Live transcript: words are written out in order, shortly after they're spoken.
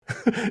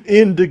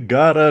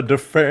Di-Gata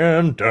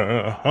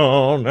defender,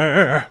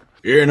 honey.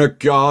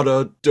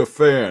 Di-Gata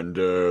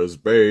defenders,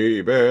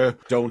 baby.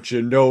 Don't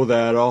you know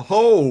that I'll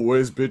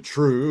always be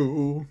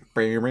true?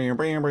 Bam, bam,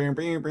 bam, bam,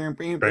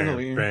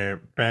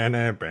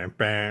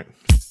 bam.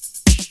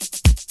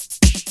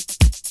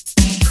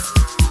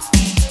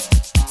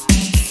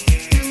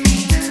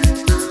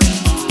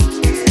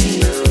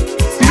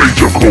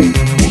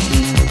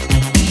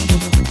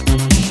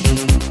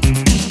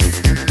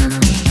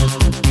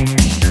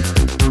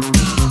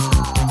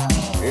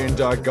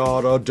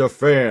 Di-Gata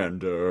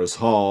defenders,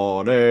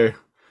 honey.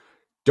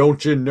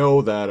 Don't you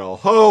know that I'll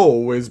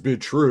always be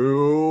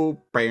true?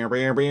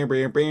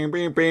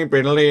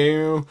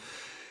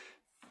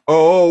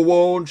 Oh,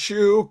 won't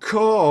you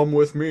come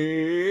with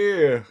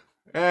me?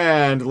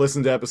 And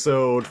listen to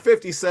episode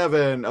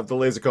 57 of the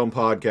Lasercomb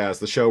Podcast,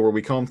 the show where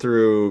we comb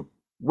through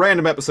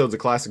random episodes of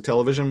classic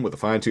television with a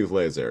fine-tooth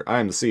laser.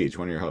 I'm the Siege,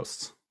 one of your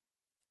hosts.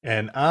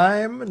 And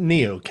I'm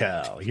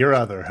NeoCal, your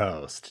other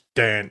host.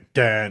 Dan,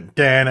 dan,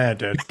 dan,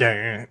 dan,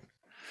 dan.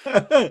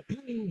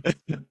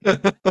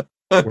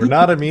 We're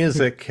not a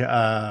music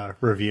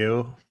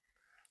review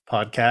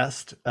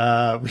podcast.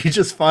 We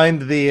just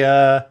find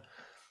the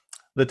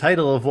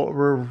title of what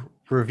we're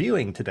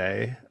reviewing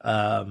today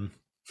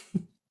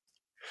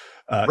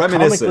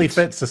comically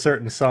fits a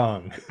certain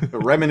song.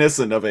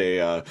 Reminiscent of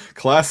a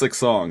classic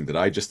song that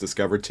I just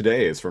discovered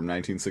today is from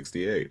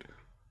 1968.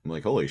 I'm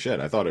like, holy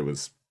shit, I thought it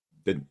was...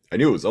 I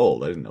knew it was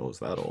old. I didn't know it was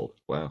that old.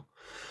 Wow.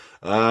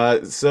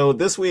 So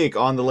this week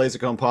on the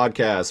Lasercomb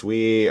Podcast,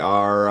 we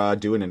are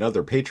doing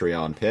another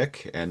Patreon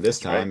pick, and this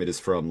time it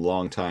is from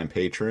longtime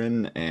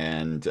patron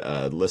and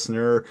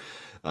listener,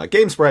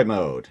 Game Sprite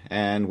Mode.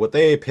 And what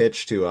they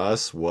pitched to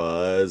us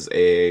was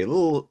a a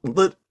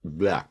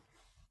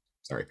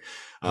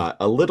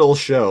little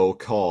show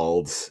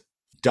called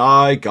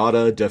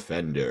Di-Gata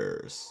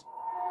Defenders.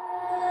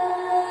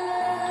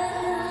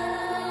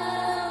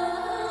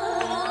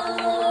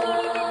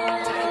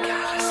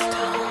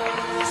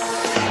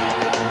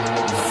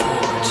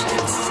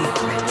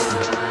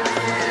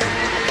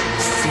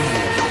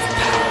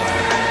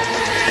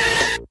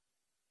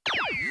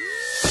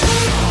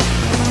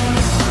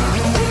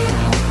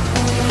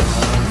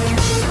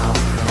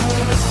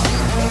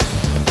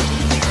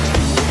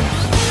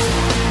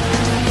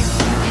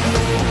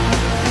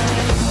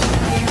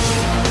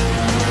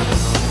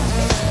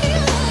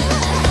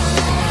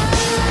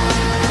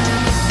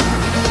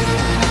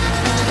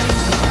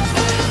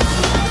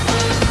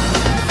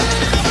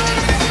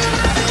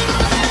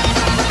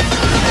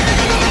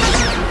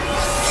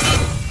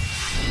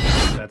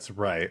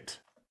 Right.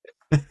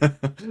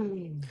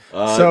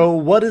 So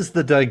what is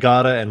the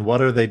Di-Gata and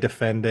what are they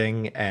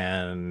defending,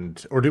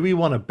 and or do we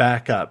want to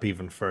back up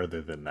even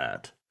further than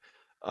that?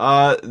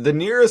 The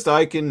nearest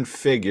I can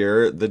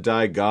figure, the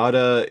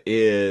Di-Gata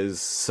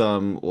is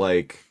some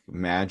like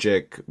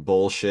magic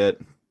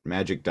bullshit,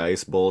 magic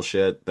dice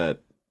bullshit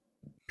that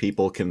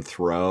people can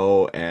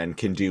throw and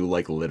can do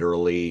like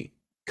literally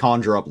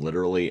conjure up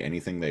literally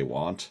anything they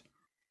want.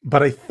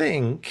 But I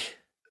think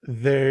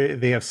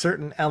they have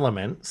certain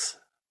elements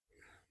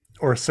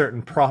or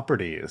certain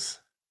properties,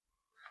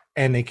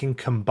 and they can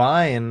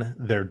combine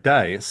their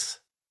dice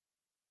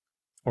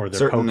or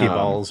their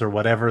Pokeballs or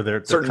whatever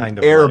they're kind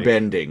of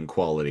airbending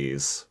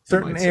qualities.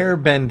 Certain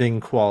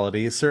airbending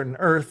qualities, certain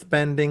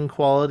earthbending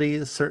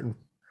qualities, certain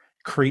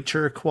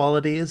creature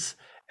qualities,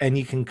 and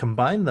you can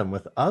combine them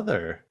with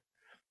other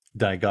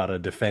Di-Gata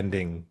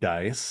defending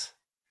dice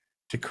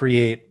to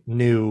create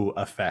new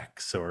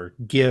effects or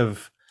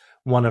give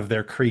one of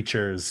their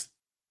creatures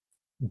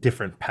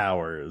different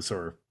powers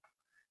or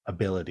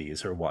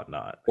abilities or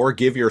whatnot. Or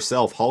give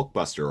yourself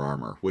Hulkbuster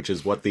armor, which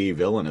is what the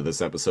villain of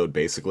this episode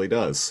basically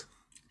does.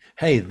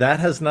 Hey, that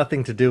has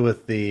nothing to do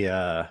with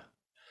the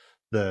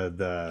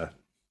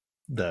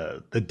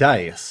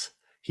dice.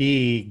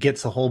 He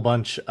gets a whole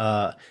bunch.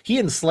 He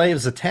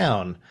enslaves a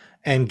town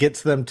and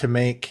ggets them to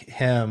make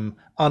him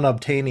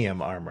unobtainium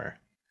armor.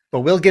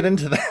 But we'll get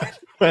into that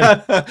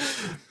when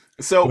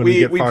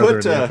we put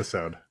in the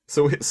episode.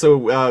 So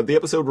the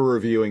episode we're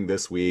reviewing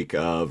this week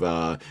of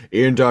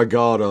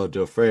Di-Gata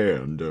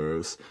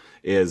Defenders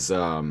is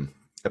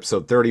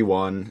episode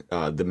 31,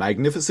 The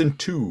Magnificent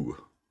Two,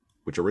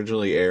 which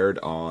originally aired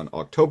on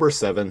October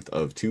 7th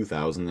of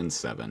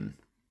 2007.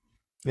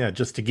 Yeah,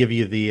 just to give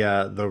you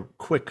the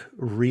quick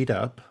read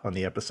up on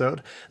the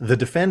episode, the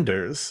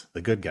Defenders,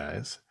 the good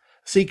guys,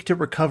 seek to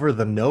recover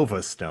the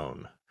Nova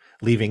Stone,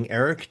 leaving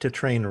Eric to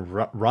train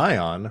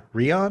Ryan,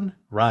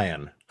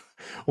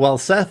 while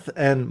Seth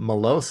and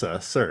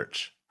Melosa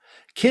search.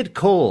 Kid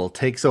Cole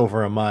takes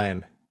over a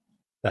mine.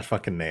 That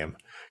fucking name.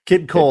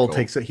 Kid Cole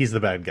he's the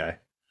bad guy.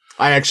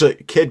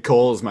 Kid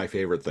Cole is my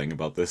favorite thing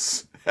about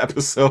this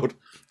episode.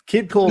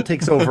 Kid Cole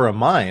takes over a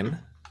mine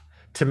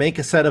to make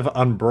a set of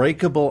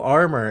unbreakable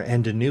armor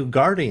and a new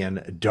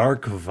guardian,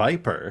 Dark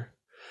Viper.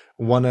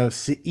 One of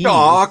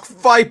Dark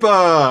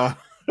Viper!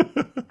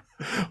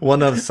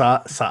 One of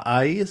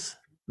Sai's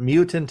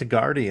mutant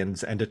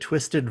guardians and a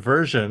twisted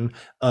version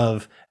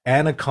of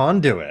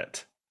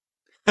Anaconduit.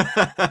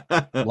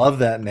 Love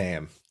that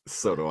name.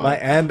 So do My I.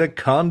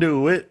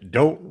 anaconduit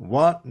don't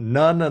want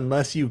none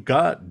unless you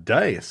got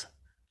dice,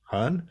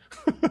 hun.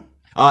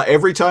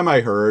 Every time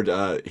I heard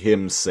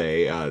him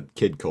say,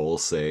 Kid Cole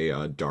say,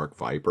 Dark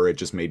Viper, it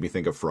just made me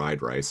think of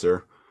Fried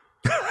Ricer.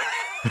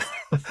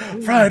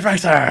 Fried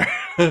ricer.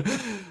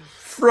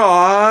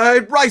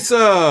 Fried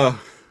Ricer!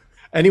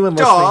 Anyone listening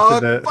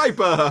to Dark the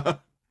Viper!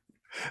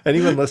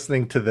 anyone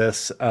listening to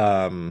this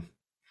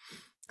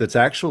that's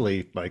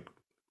actually like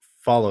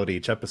followed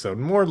each episode,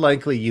 more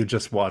likely you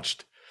just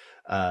watched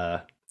uh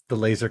the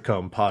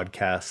Lasercomb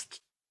podcast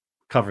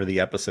cover the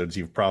episodes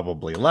you've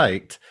probably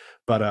liked.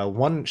 But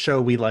one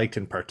show we liked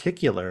in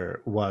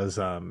particular was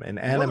an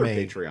Another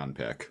anime Patreon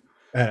pick.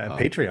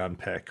 Patreon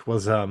pick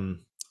was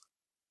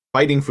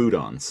Fighting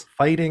Foodons.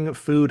 Fighting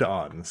Food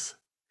Ons.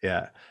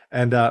 Yeah.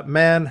 And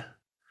man,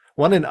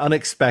 what an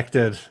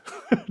unexpected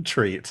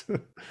treat.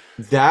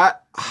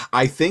 That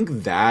I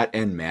think that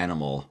and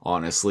Manimal,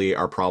 honestly,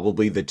 are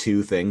probably the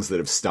two things that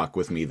have stuck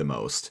with me the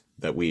most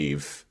that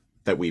we've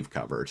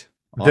covered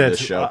on this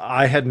That show.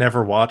 I had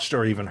never watched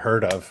or even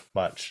heard of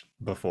much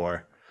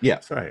before. Yeah.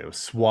 Sorry, I was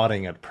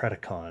swatting at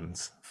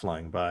Predacons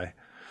flying by.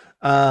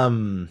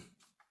 Um,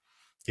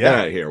 Get yeah.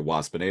 out of here,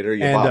 Waspinator.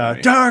 You And bother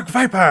me. Dark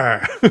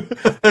Viper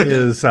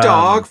is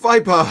Dog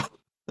Viper.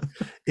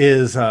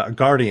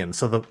 Guardian.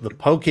 So the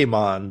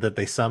Pokemon that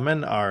they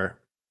summon are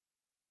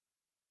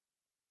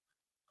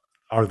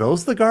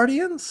those the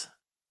Guardians?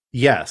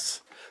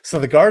 Yes. So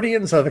the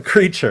Guardians are the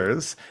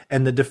creatures,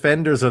 and the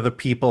Defenders are the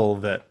people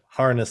that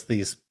harness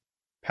these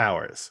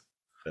powers.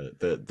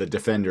 The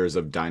defenders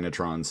of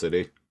Dynatron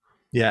City.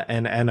 Yeah,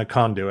 and a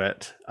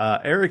conduit.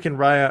 Eric and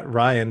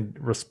Ryan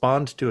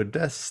respond to a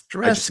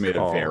distress I just made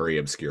call, a very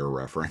obscure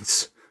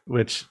reference.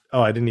 which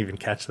I didn't even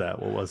catch that.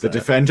 What was The that?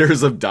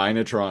 defenders of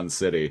Dynatron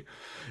City.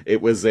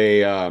 It was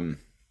a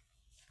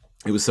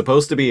it was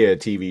supposed to be a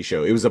TV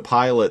show. It was a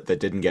pilot that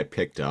didn't get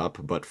picked up,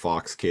 but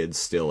Fox Kids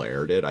still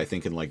aired it, I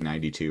think in like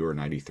 92 or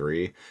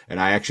 93.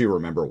 And I actually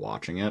remember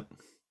watching it.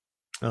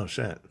 Oh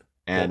shit! What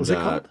And was it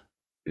called?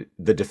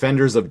 The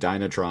Defenders of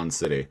Dynatron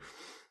City.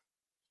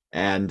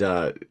 And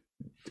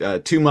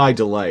to my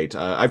delight,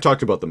 I've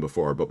talked about them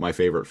before, but my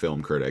favorite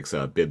film critics,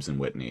 Bibbs and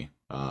Whitney,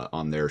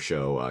 on their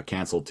show,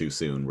 Canceled Too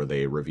Soon, where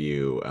they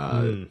review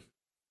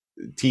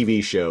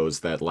TV shows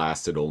that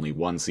lasted only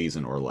one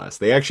season or less.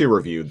 They actually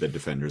reviewed The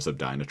Defenders of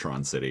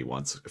Dynatron City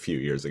once a few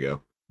years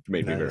ago. It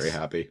made me very Nice.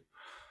 happy.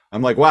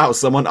 I'm like, wow,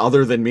 someone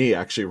other than me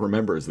actually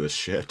remembers this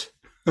shit.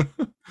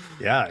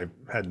 Yeah,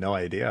 I had no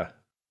idea.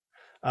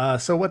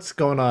 So what's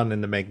going on in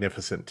the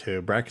Magnificent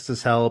Two?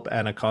 Brachus's help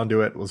and a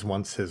conduit was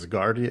once his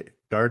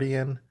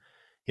guardian.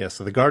 Yeah,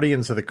 so the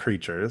guardians are the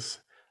creatures.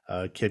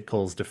 Kid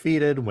Cole's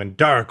defeated when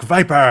Dark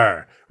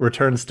Viper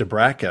returns to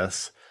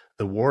Brachus.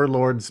 The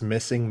warlord's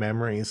missing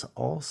memories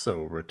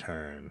also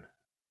return.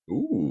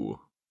 Ooh.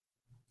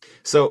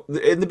 So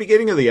in the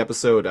beginning of the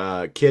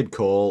episode, Kid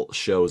Cole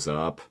shows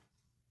up,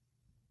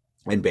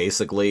 and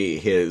basically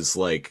his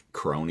like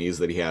cronies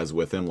that he has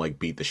with him like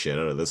beat the shit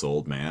out of this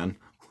old man,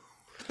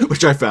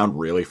 which I found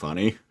really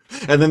funny.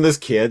 And then this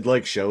kid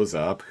like shows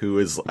up who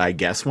is, I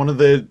guess, one of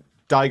the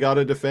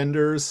Di-Gata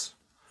defenders,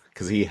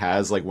 because he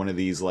has like one of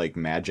these like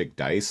magic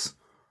dice.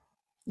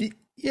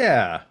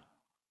 Yeah.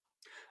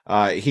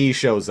 He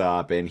shows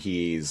up and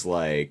he's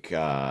like,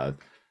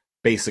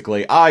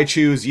 basically, I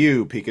choose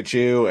you,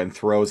 Pikachu, and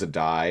throws a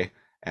die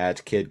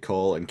at Kid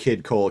Cole, and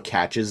Kid Cole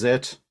catches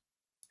it,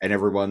 and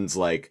everyone's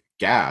like,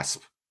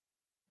 gasp.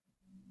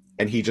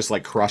 And he just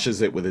like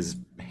crushes it with his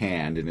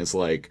hand and is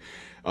like,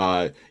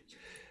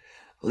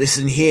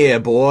 listen here,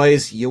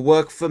 boys, you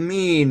work for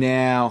me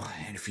now,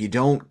 and if you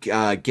don't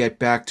get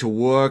back to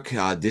work,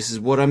 this is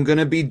what I'm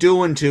gonna be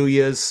doing to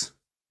yous.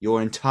 Your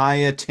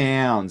entire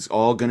town's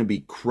all gonna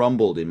be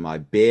crumbled in my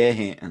bare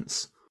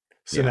hands.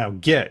 So Yeah. now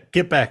get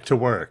back to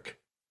work.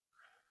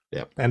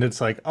 Yep. And it's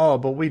like, oh,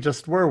 but we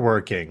just were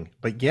working.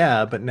 But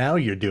yeah, but now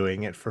you're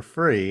doing it for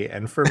free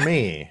and for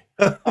me.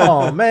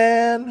 Oh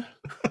man.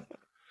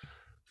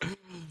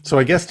 So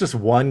I guess just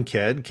one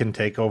kid can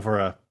take over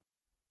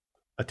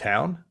a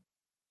town?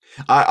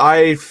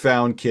 I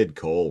found Kid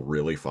Cole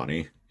really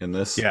funny in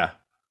this. Yeah.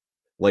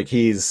 Like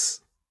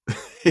he's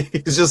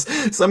he's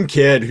just some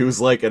kid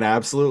who's like an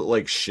absolute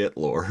like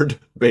shitlord,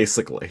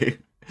 basically.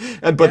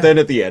 And but Yeah. then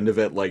at the end of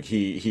it, like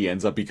he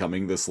ends up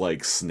becoming this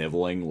like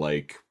sniveling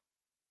like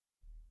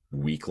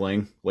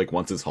weakling, like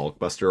once his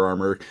Hulkbuster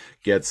armor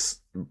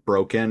gets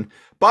broken.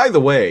 By the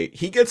way,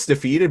 he gets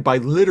defeated by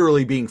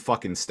literally being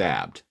fucking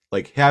stabbed,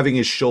 like having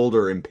his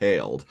shoulder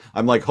impaled.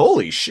 I'm like,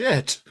 holy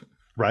shit.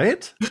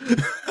 Right?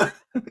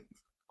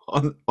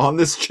 On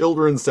this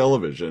children's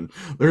television,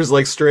 there's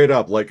like straight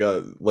up like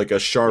a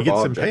sharp He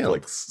gets object impaled.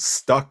 like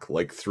stuck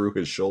like through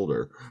his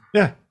shoulder.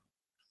 Yeah.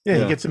 Yeah,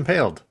 Yeah. he gets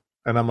impaled.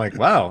 And I'm like,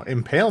 wow,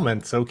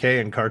 impalement's okay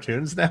in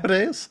cartoons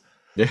nowadays?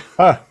 Yeah.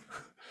 Huh.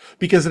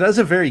 Because it has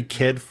a very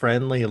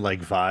kid-friendly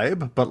like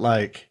vibe, but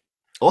like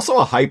Also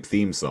a hype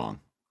theme song,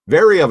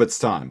 very of its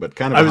time, but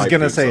kind of. I a was hype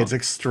gonna theme say song. it's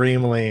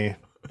extremely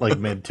like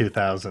mid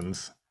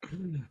 2000s.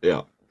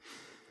 Yeah.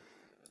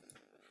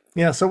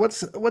 Yeah, so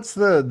what's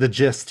the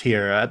gist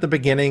here? At the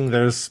beginning,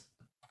 there's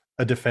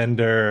a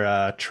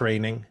defender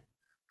training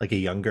like a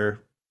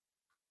younger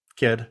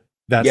kid. Yeah,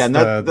 That's and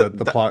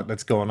the plot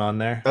that's going on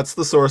there. that's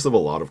the source of a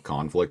lot of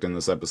conflict in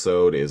this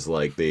episode is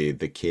like the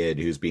kid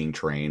who's being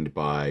trained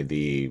by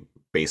the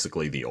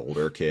basically the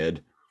older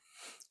kid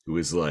who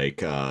is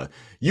like,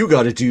 you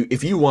got to do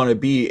if you want to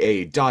be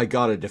a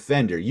Di-Gata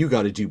defender, you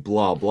got to do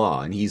blah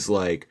blah, and he's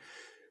like,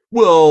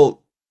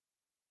 well,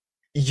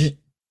 y-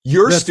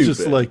 you're That's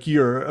just stupid. like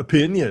your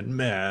opinion,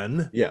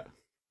 man. Yeah,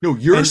 no,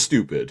 you're And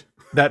stupid.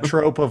 that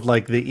trope of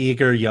like the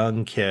eager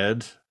young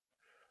kid.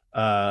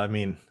 I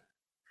mean,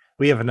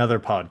 we have another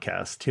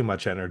podcast, Too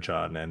Much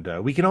Energon,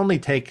 and we can only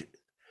take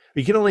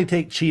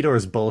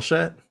Cheetor's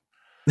bullshit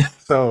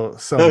so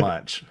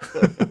much.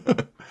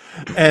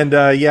 And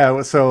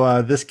yeah,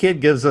 so this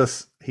kid gives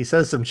us he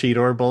says some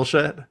Cheetor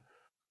bullshit.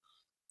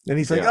 And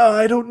he's like, Yeah. "Oh,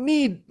 I don't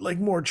need like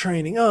more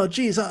training. Oh,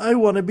 geez, I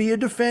want to be a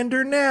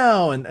defender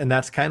now." And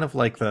that's kind of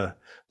like the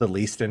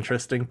least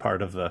interesting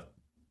part of the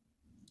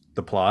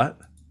plot.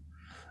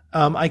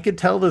 I could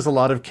tell there's a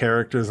lot of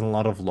characters and a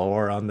lot of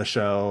lore on the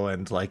show,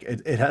 and like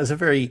it has a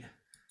very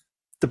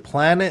the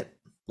planet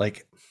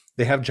like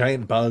they have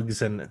giant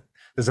bugs, and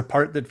there's a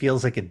part that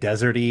feels like a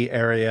deserty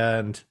area,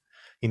 and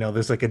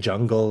there's like a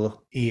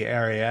jungle y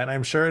area, and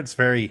I'm sure it's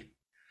very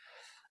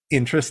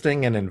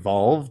interesting and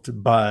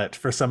involved, but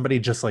for somebody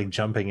just like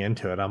jumping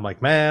into it, I'm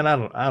like, man, I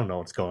don't know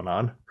what's going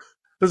on.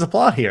 There's a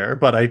plot here,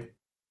 but I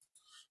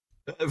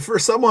For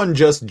someone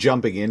just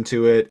jumping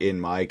into it, in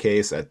my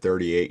case, at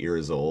 38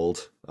 years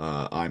old,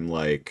 I'm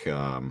like,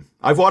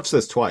 I've watched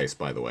this twice,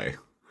 by the way.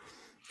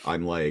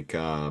 I'm like,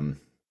 uh,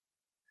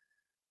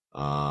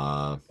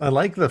 I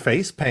like the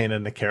face paint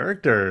and the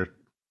character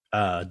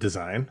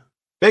design.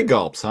 big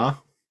gulps, huh?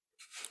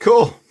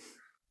 Cool.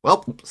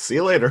 Well, see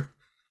you later.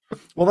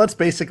 Well, that's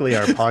basically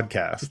our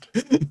podcast.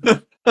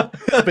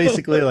 It's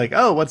basically like,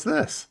 oh, what's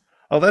this?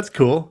 Oh, that's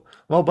cool.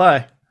 Well,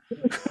 bye.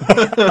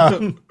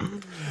 um,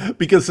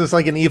 because there's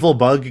like an evil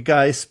bug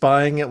guy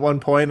spying at one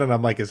point, and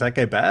I'm like, is that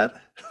guy bad?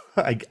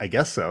 I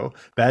guess so.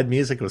 Bad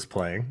music was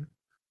playing.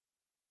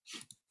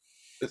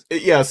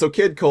 Yeah, so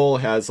Kid Cole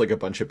has like a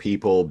bunch of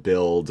people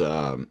build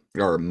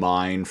or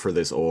mine for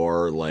this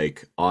ore,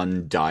 like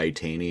on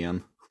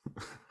titanium,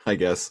 I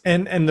guess.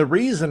 And the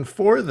reason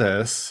for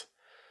this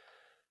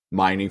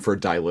Mining for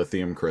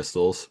dilithium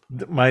crystals.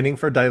 mining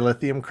for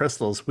dilithium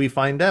crystals, we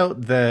find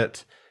out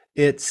that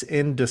it's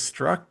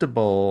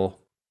indestructible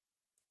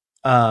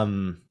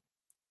um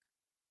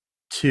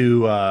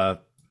to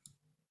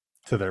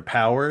their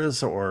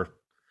powers or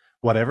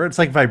whatever. It's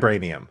like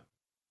vibranium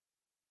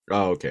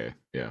Oh, okay.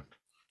 Yeah.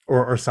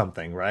 or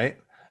something, right?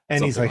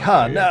 And he's Something like, like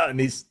huh, that, yeah.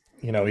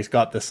 no, and he's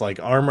got this like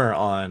armor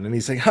on, and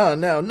he's like, huh,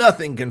 no,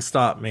 nothing can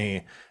stop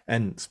me.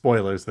 And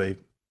spoilers, they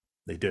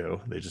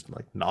do. They just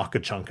like knock a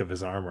chunk of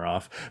his armor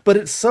off. But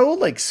it's so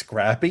like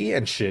scrappy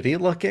and shitty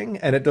looking,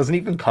 and it doesn't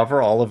even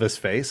cover all of his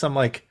face. I'm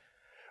like,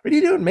 what are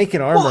you doing making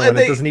Well, armor and when it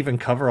they doesn't even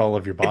cover all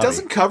of your it body?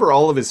 doesn't cover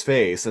all of his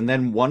face, and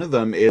then one of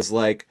them is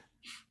like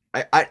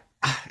I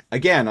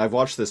again, I've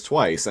watched this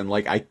twice, and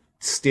like I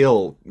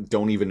still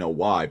don't even know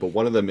why, but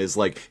one of them is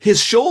like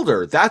his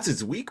shoulder, that's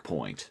his weak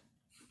point.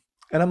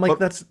 And I'm like, But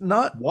that's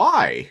not.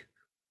 why?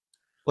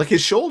 Like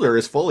his shoulder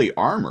is fully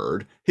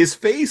armored. His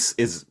face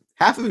is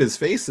half of his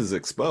face is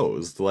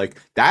exposed.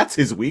 Like that's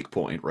his weak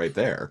point right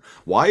there.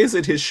 Why is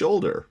it his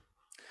shoulder?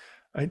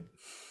 I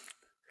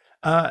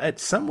at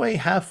some way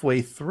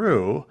halfway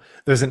through,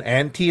 there's an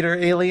anteater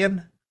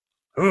alien.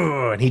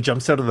 Ooh, and he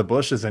jumps out of the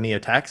bushes and he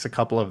attacks a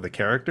couple of the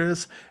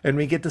characters, and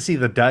we get to see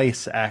the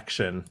dice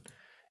action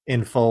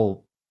in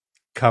full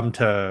come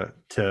to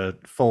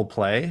full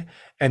play.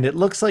 And it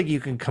looks like you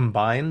can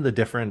combine the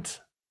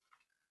different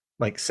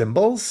like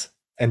symbols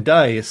and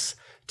dice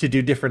to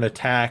do different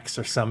attacks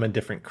or summon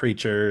different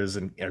creatures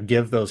and or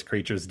give those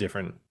creatures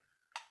different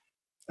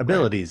Right.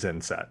 abilities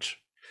and such.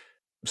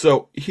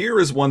 So here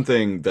is one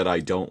thing that I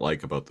don't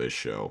like about this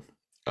show,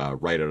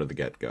 right out of the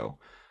get-go.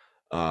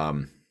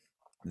 Um,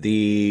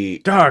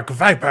 the Dark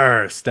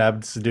Viper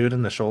stabs the dude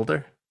in the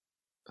shoulder.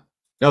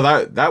 No,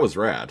 that was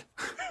rad.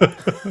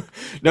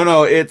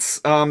 No, it's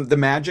the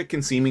magic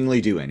can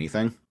seemingly do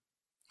anything.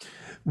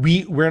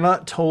 We're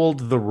not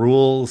told the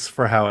rules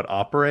for how it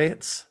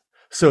operates,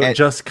 so it And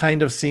just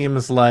kind of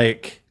seems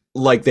like,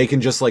 like they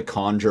can just like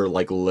conjure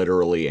like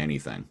literally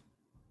anything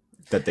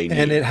that they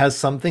and it need. has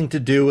something to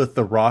do with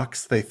the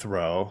rocks they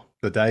throw,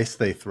 the dice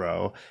they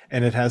throw,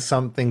 and it has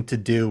something to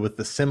do with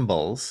the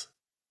symbols.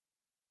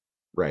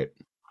 Right.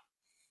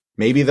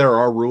 Maybe there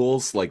are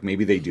rules, like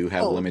maybe they do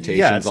have Oh yeah,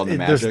 limitations on the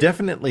there's magic,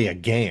 definitely a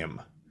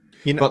game.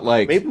 but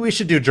like Maybe we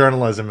should do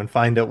journalism and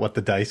find out what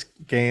the dice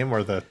game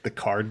or the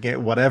card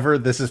game, whatever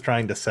this is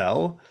trying to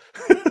sell,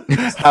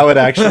 how it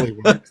actually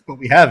works. But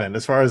we haven't,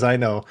 as far as I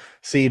know.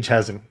 Siege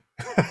hasn't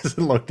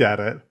hasn't looked at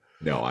it.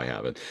 no, I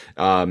haven't.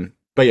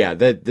 But yeah,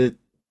 the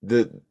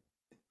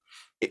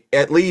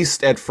at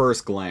least at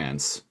first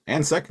glance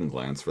and second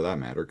glance for that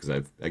matter, because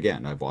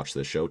I've watched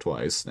this show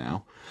twice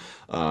now.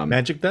 Um,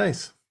 Magic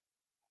dice.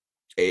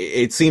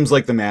 it seems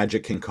like the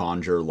magic can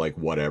conjure like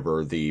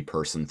whatever the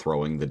person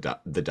throwing the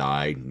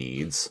die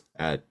needs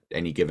at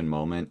any given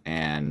moment,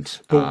 and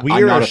But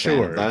I'm not a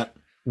fan of that.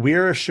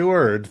 we're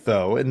assured,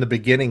 though, in the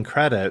beginning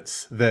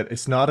credits that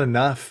it's not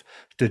enough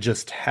to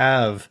just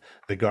have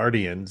the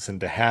Guardians and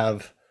to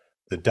have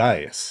the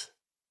dice.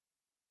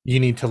 You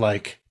need to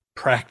like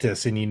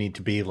practice and you need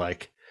to be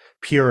like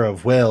pure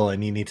of will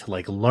and you need to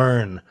like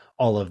learn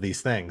all of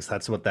these things.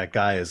 That's what that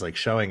guy is like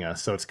showing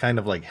us. So it's kind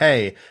of like,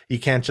 hey, you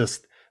can't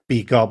just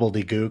be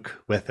gobbledygook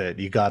with it.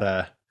 You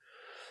gotta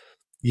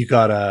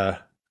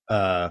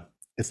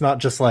it's not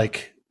just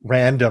like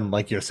random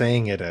like you're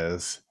saying it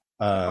is.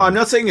 I'm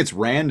not saying it's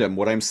random.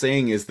 What I'm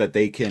saying is that It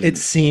they can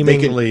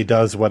seemingly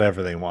does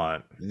whatever they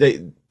want.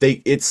 they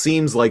it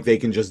seems like they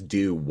can just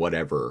do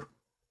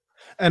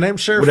And I'm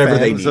sure whatever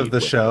they fans of need the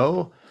with it.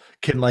 show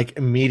can like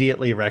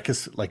immediately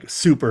like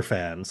super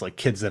fans, like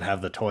kids that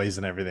have the toys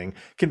and everything,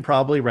 can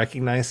probably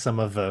recognize some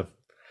of the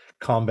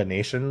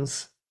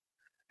combinations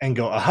and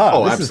go, aha,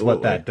 Oh, this is what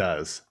absolutely. that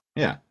does.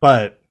 Yeah.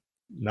 But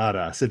not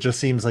us. It just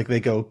seems like they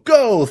go,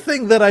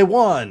 thing that I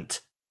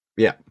want.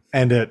 Yeah.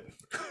 And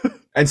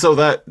And so it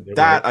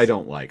that I works.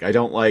 don't like. I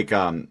don't like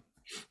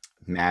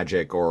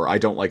magic, or I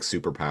don't like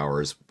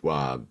superpowers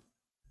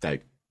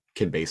that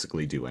can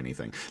basically do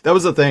anything. That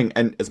was the thing,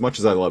 and as much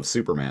as I love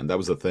Superman, that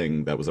was the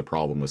thing that was a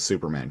problem with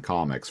Superman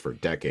comics for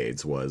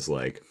decades, was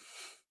like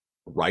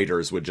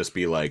writers would just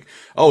be like,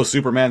 "Oh,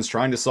 Superman's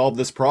trying to solve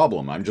this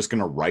problem. I'm just going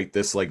to write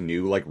this like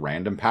new like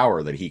random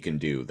power that he can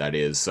do that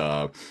is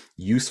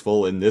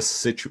useful in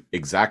this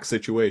exact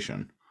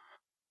situation."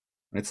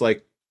 And it's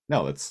like,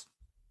 "No, that's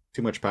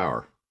too much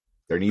power.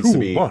 Too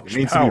There much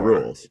needs to be power.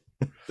 rules.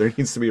 There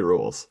needs to be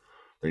rules.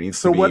 There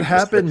needs to So what be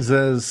happens restrictions,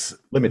 is there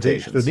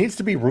limitations." needs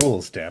to be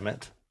rules, damn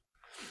it.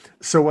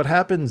 So what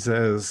happens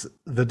is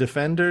the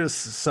defenders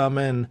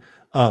summon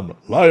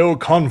Lio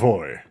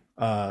Convoy,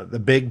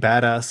 the big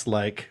badass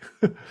like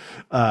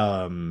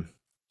um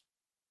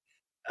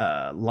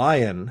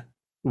lion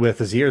with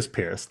his ears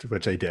pierced,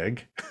 which I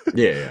dig,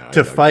 Yeah, yeah, I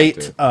to dug that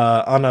fight too.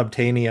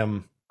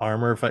 unobtainium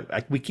armor.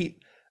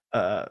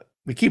 Uh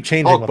we keep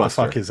changing what the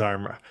fuck Hulkbuster. his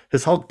armor,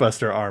 his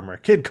Hulkbuster armor.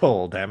 Kid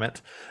Cole, damn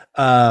it.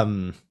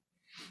 Um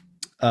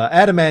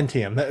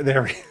adamantium.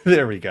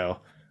 There we go.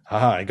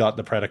 Haha, I got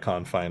the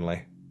Predacon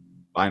finally.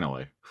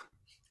 Finally.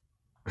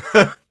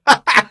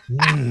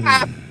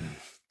 Mm.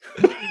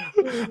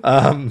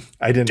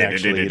 I didn't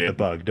actually eat the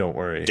bug, don't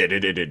worry.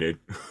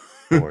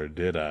 Or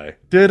did I?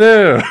 Did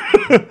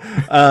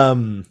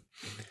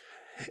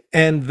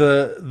and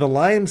the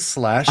lion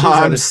slashes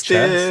at I'm his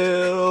chest.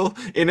 still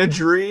in a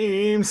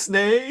dream,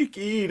 Snake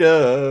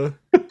Eater.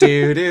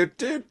 Do do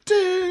do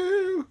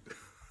do.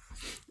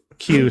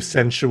 Cue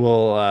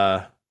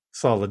sensual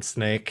solid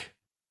snake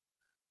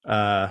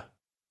uh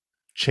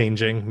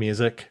changing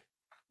music.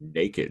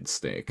 Naked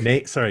Snake.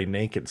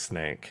 Naked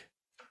snake.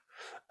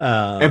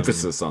 Um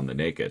Emphasis on the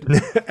naked.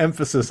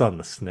 emphasis on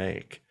the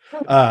snake.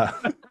 Uh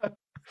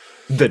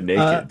The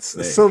naked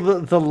so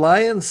snake. the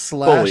lion Fully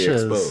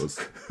slashes exposed.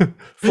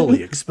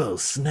 fully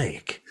exposed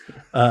snake.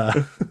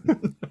 Uh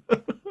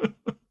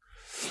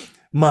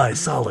My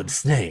solid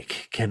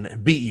snake can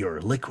beat your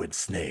liquid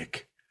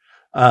snake.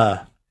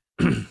 Uh,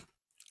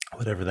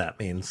 whatever that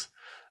means.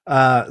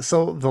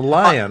 So the I,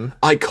 lion.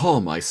 I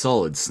call my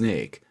solid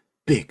snake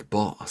Big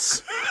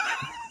Boss.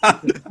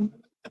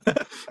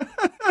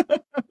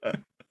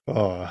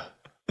 Oh,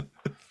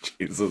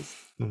 Jesus.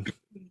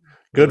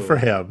 good for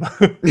Oh.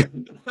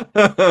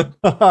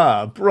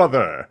 him,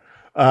 brother.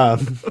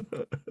 Um,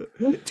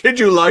 Did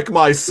you like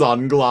my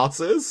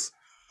sunglasses?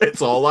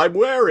 It's all I'm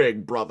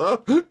wearing, brother.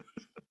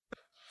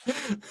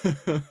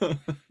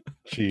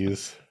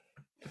 Jeez.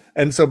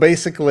 And so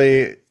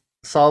basically,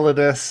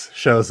 Solidus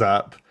shows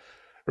up.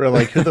 We're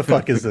like, who the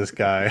fuck is this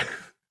guy?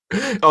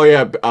 Oh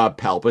yeah,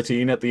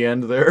 Palpatine at the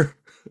end there,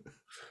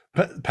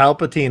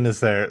 Palpatine is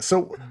there.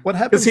 So what because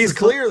happens he's is the,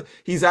 clear.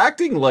 He's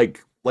acting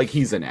like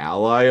he's an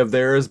ally of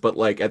theirs, but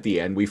like at the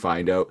end we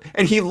find out,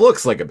 and he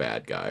looks like a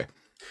bad guy,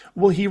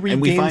 well, he and we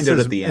regains find out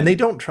his, at the and they end.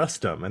 don't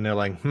trust him, and they're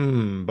like,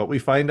 but we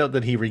find out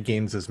that he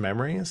regains his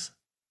memories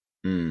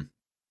Mm,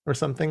 or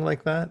something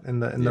like that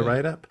in the yeah,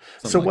 write up.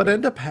 So something like what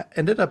that.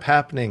 ended up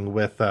happening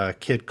with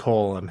Kid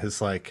Cole and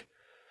his like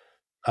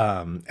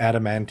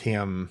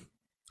adamantium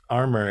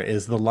armor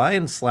is the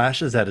lion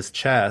slashes at his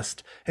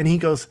chest and he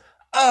goes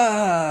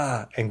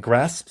and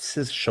grasps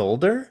his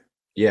shoulder.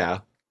 Yeah,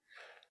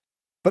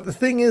 But the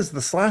thing is,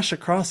 the slash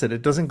across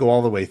it doesn't go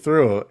all the way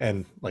through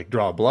and like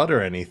draw blood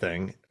or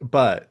anything.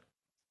 But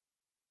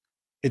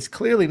it's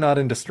clearly not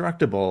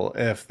indestructible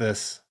if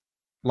this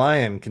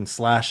lion can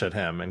slash at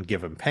him and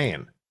give him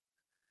pain.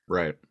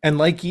 right. And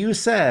like you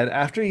said,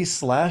 after he's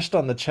slashed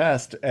on the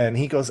chest and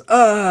he goes,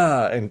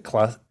 and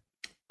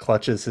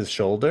clutches his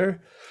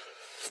shoulder,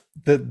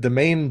 the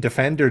main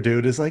defender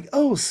dude is like,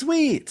 oh,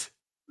 sweet.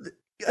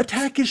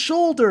 Attack his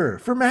shoulder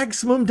for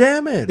maximum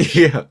damage.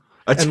 Yeah,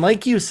 And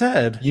like you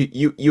said,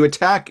 you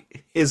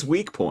attack his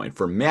weak point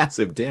for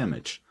massive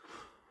damage.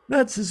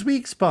 that's his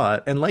weak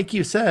spot. And like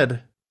you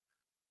said,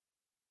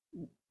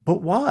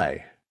 but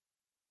why?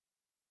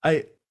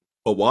 I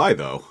But why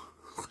though?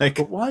 Like,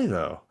 But why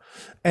though?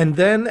 And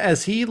then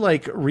as he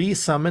like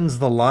resummons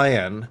the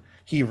lion,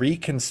 he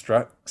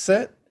reconstructs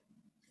it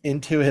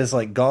into his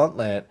like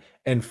gauntlet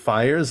and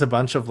fires a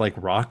bunch of like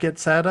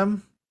rockets at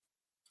him.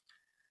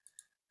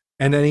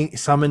 And then he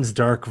summons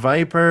Dark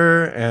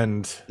Viper,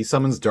 and he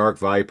summons Dark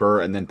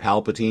Viper, and then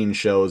Palpatine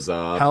shows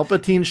up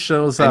Palpatine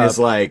shows and is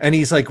up like, and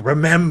he's like,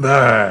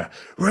 remember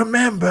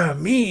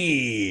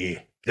me,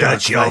 Dark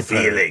 "Hurt your Viper,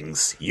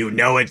 feelings. You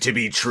know it to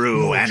be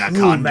true, true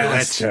Anaconduit."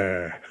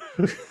 master.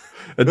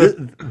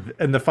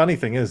 And the funny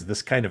thing is,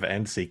 this kind of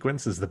end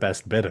sequence is the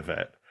best bit of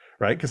it,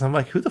 right? Because I'm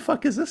like, who the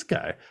fuck is this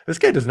guy? This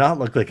guy does not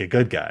look like a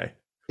good guy,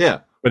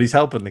 Yeah, but he's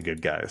helping the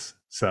good guys.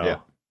 So, yeah.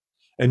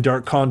 and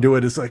Dark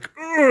Conduit is like,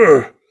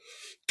 "Ugh,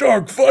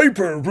 Dark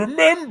Viper,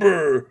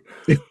 remember."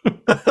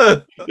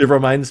 It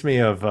reminds me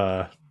of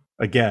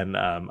again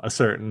a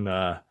certain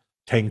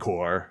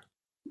Tankor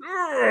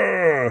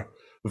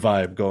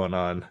vibe going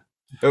on.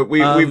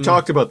 We've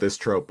talked about this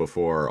trope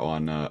before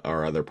on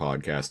our other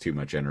podcast, Too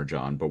Much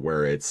Energon, but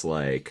where it's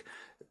like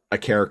a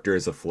character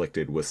is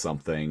afflicted with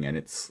something,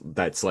 and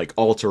that's like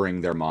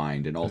altering their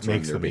mind and altering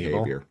makes their them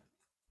evil. behavior.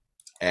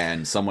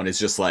 And someone is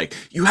just like,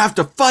 "You have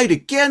to fight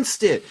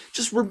against it.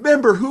 Just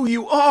remember who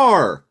you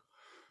are."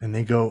 And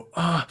they go,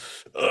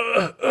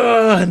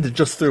 and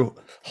just through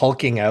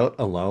hulking out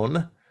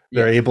alone,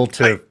 they're able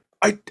to.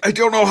 I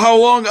don't know how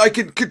long I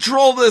can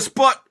control this,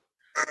 but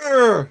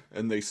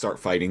and they start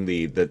fighting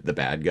the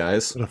bad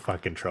guys. What a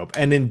fucking trope.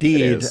 And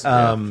indeed,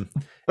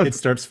 it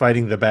starts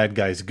fighting the bad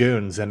guys'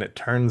 goons, and it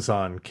turns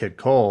on Kid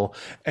Cole,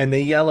 and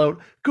they yell out,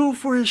 "Go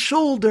for his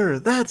shoulder!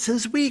 That's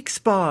his weak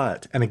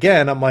spot!" And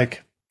again, I'm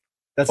like,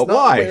 that's But not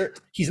why? where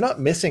he's not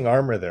missing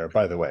armor there,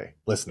 by the way,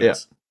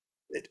 listeners.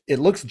 It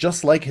looks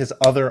just like his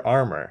other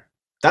armor.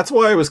 That's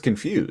why I was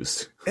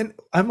confused. And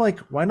I'm like,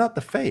 why not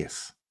the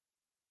face?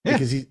 Yeah.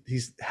 Because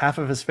he's half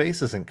of his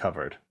face isn't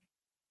covered.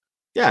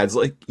 Yeah, it's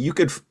like you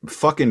could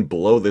fucking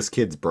blow this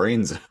kid's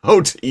brains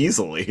out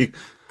easily.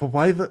 But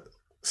why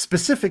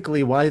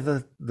specifically why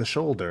the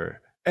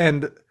shoulder?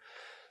 And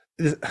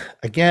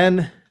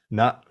again,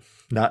 not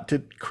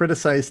to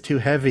criticize too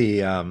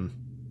heavy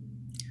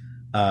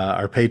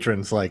our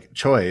patrons like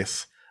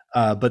choice,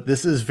 but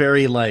this is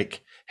very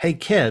like, hey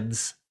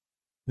kids,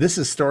 this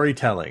is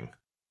storytelling.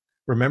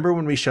 Remember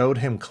when we showed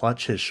him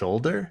clutch his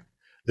shoulder?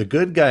 The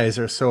good guys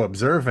are so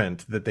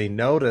observant that they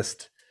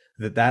noticed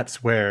that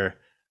that's where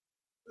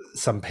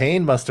some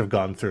pain must have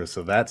gone through,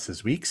 so that's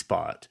his weak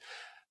spot.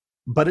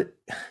 But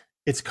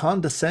it's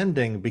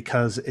condescending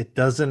because it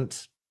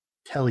doesn't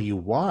tell you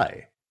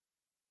why.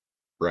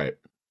 Right.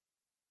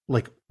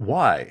 Like,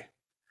 why?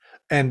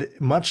 And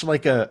much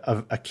like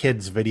a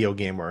kid's video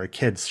game or a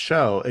kid's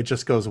show, it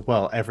just goes,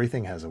 well,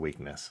 everything has a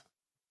weakness.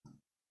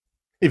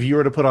 If you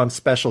were to put on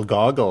special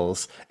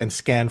goggles and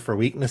scan for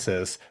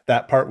weaknesses,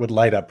 that part would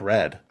light up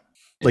red.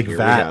 Like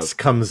VATS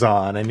comes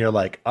on and you're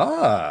like,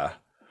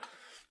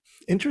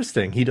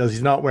 interesting.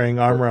 He's not wearing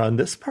armor on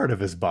this part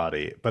of his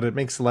body, but it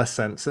makes less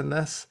sense in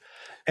this.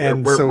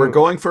 And we're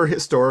going for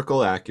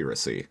historical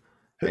accuracy.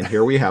 And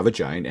here we have a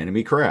giant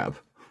enemy crab.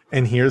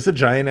 And here's a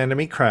giant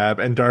enemy crab,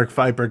 and Dark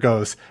Viper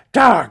goes,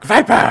 "Dark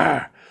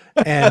Viper!"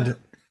 and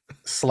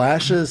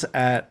slashes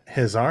at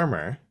his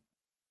armor,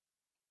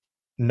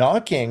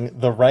 knocking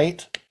the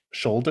right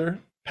shoulder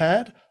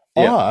pad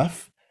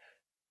off,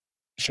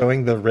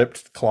 showing the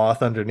ripped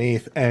cloth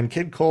underneath. And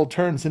Kid Cole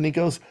turns and he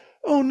goes,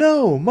 "Oh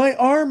no, my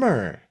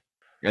armor!"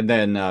 And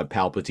then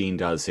Palpatine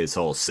does his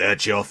whole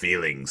 "search your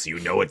feelings, you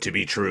know it to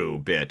be true"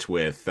 bit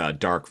with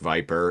Dark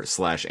Viper /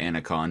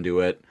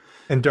 Anaconduit.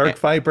 And Dark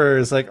Viper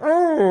is like,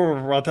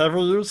 "Oh, whatever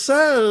you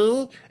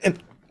say,"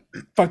 and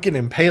fucking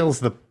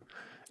impales the.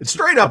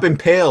 Straight up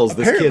impales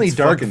this Apparently, kid's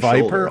Dark fucking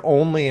Viper shoulder.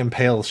 only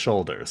impales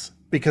shoulders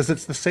because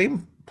it's the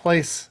same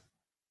place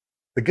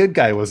the good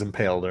guy was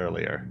impaled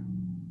earlier.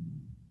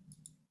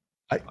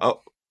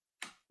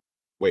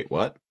 Wait,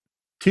 what?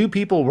 2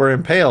 people were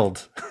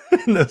impaled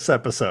in this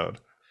episode.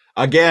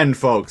 Again,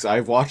 folks,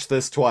 I've watched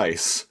this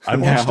twice. I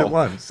watched it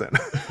once. And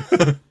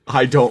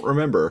I don't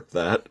remember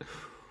that.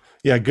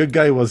 yeah, good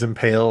guy was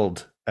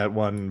impaled at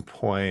one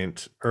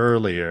point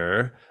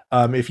earlier.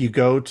 If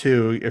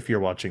you're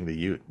watching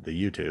the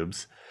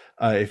YouTubes,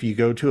 if you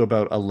go to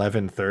about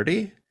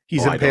 11:30,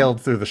 he's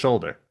impaled through the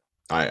shoulder.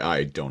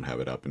 I don't have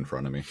it up in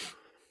front of me.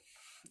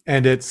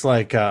 And it's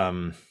like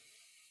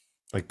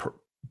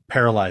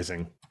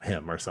paralyzing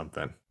him or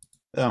something.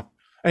 Oh.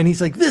 And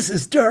he's like, "This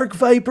is Dark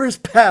Viper's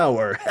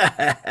power.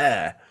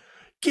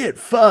 Get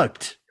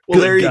fucked." Well,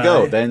 good there you guy.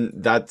 go. Then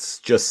that's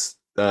just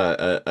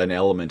an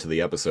element of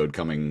the episode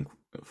coming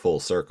full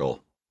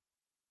circle.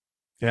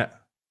 Yeah.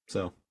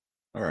 So,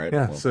 all right.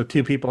 Yeah. Well. So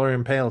 2 people are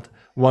impaled.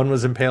 One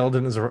was impaled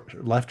in his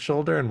left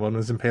shoulder, and one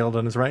was impaled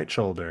on his right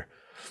shoulder.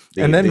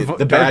 And then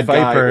the bad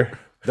Viper,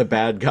 the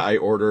bad guy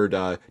ordered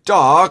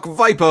Dark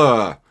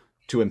Viper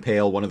to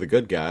impale one of the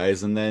good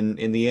guys, and then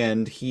in the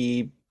end,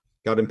 he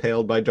got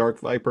impaled by Dark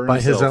Viper by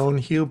himself. his own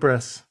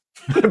hubris.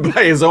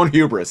 By his own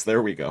hubris.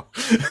 There we go.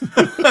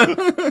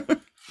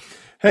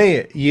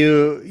 Hey,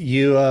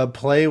 you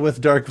play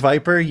with Dark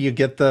Viper, you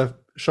get the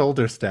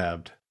shoulder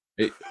stabbed.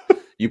 It-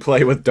 you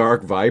play with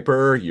Dark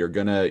Viper, you're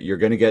gonna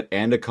get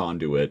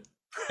anaconduited.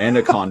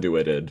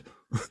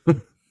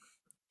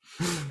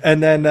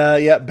 And then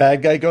yeah,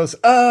 bad guy goes,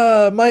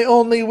 my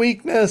only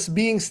weakness,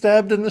 being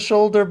stabbed in the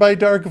shoulder by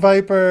Dark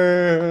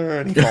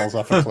Viper, and he falls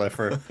off a cliff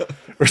or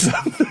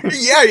something.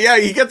 Yeah,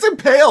 he gets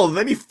impaled, and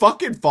then he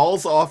fucking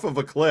falls off of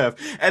a cliff,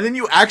 and then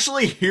you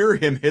actually hear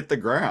him hit the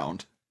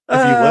ground if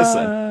you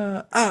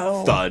listen.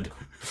 Ow. Thud.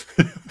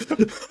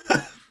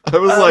 I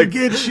was I'll like,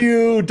 get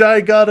you,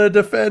 Di-Gata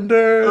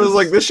defenders. I was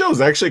like, this show's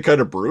actually kind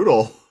of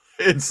brutal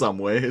in some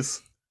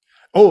ways.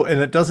 Oh,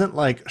 and it doesn't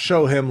like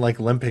show him like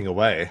limping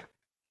away.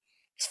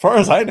 As far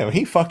as I know,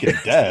 he fucking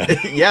dead.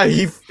 Yeah,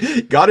 he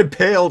got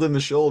impaled in the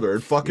shoulder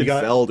and fucking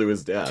fell to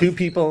his death. Two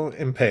people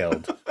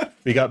impaled.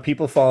 We got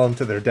people falling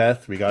to their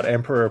death. We got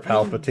Emperor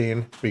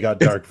Palpatine. We got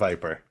Dark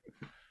Viper.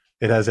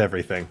 It has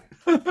everything.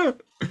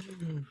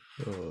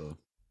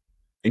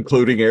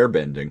 Including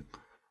airbending.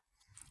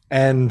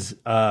 And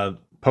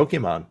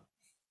Pokemon.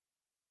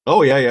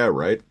 Oh, yeah,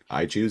 right.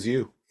 I choose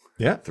you.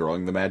 Yeah.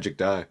 Throwing the magic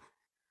die.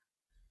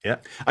 Yeah.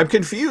 I'm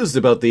confused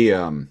about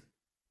the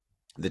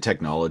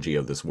technology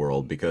of this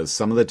world, because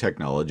some of the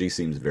technology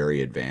seems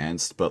very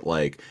advanced, but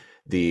like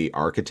the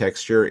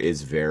architecture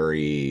is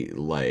very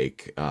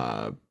like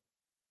at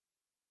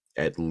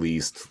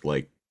least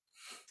like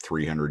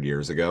 300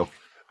 years ago.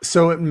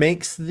 So it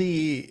makes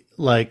the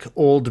like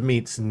old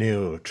meets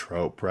new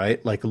trope,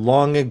 right? Like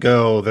long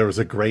ago there was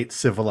a great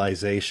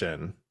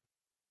civilization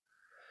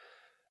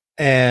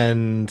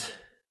and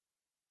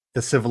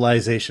the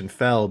civilization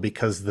fell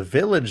because the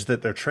village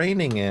that they're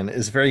training in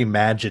is very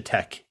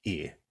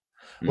Magitech-y.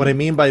 What I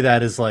mean by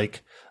that is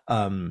like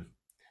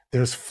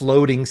there's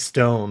floating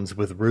stones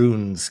with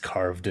runes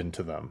carved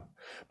into them.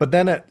 But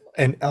then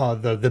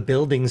the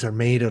buildings are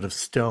made out of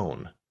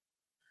stone.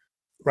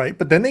 Right?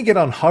 But then they get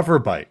on hover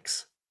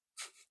bikes.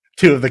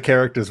 Two of the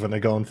characters when they're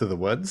going through the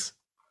woods.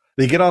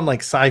 They get on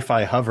like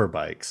sci-fi hover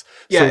bikes.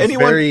 Yeah, so it's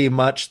very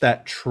much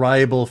that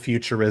tribal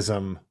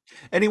futurism.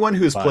 Anyone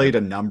who's played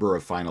a number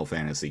of Final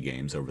Fantasy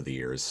games over the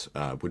years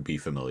would be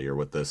familiar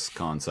with this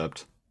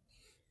concept.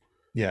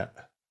 Yeah.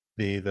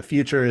 The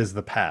future is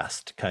the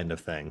past kind of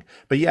thing.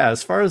 But yeah,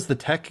 as far as the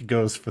tech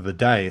goes for the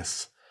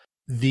dice,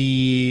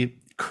 the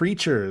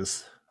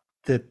creatures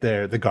that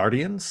they're the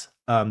guardians,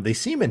 they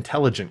seem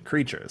intelligent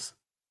creatures,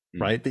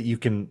 right? That you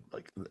can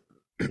like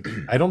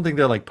I don't think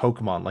they're like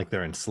Pokemon, like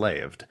they're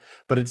enslaved,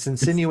 but it's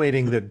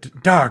insinuating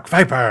that Dark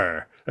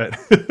Viper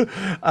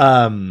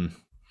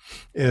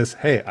is,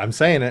 hey, I'm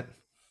saying it.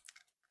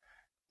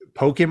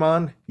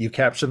 Pokemon, you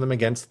capture them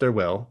against their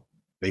will.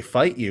 They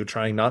fight you,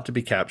 trying not to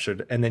be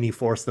captured, and then you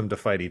force them to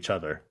fight each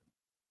other.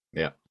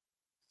 Yeah.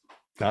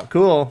 Not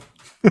cool.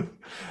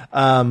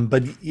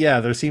 But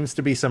yeah, there seems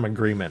to be some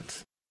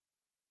agreement,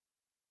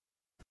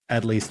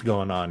 at least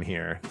going on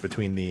here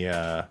between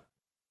the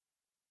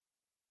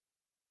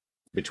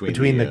between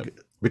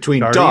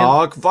Guardian,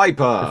 Dark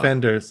Viper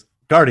defenders,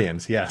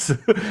 guardians, yes,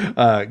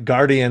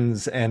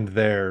 guardians and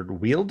their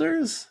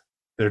wielders,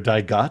 their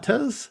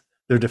Di-Gatas,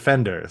 their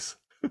defenders,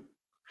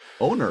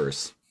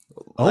 owners.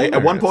 Like,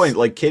 at one point,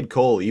 like Kid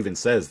Cole even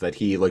says that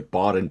he like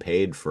bought and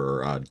paid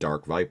for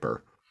Dark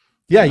Viper.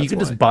 Yeah, you can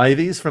just buy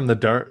these from the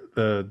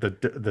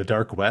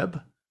dark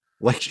web,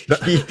 like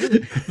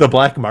the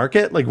black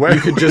market. Like where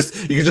you could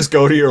just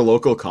go to your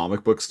local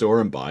comic book store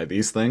and buy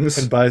these things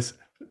and buy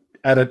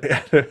at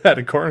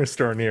a corner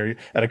store near you,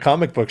 at a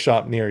comic book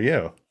shop near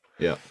you.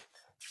 Yeah.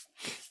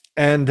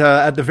 And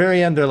at the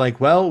very end, they're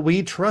like, well,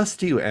 we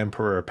trust you,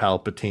 Emperor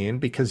Palpatine,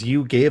 because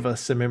you gave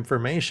us some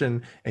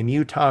information and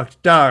you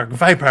talked Dark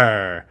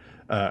Viper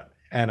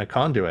and a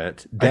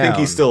conduit down. I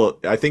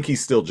think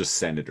he's still just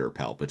Senator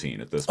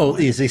Palpatine at this point. Oh,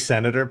 point. is he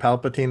Senator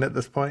Palpatine at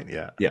this point?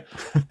 Yeah. Yeah.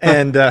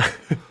 and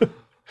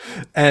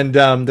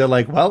they're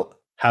like, well,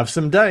 have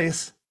some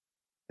dice.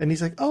 And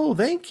he's like, oh,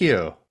 thank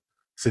you.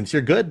 Since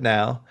you're good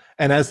now.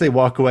 And as they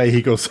walk away,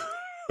 he goes,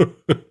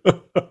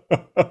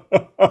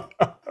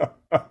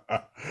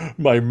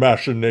 my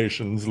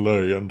machinations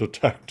lay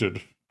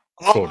undetected.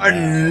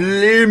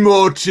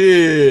 Unlimited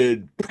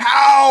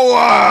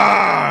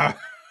power.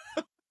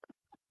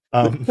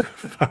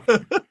 The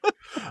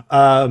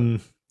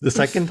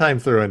second time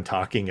through and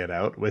talking it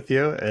out with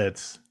you,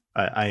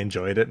 I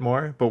enjoyed it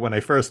more. But when I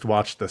first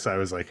watched this, I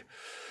was like,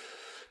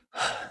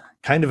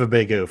 kind of a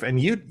big oof. And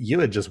you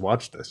had just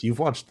watched this. You've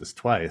watched this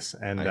twice,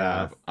 and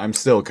I'm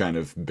still kind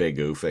of big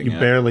oofing. You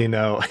barely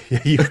know.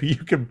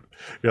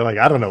 You're like,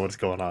 I don't know what's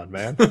going on,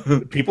 man.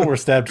 People were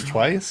stabbed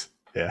twice.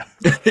 Yeah.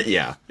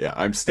 yeah.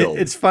 I'm still.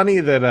 It's funny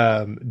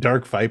that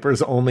Dark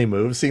Viper's only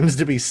move seems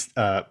to be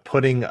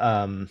putting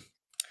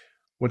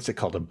what's it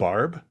called? A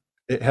barb.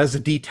 It has a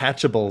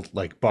detachable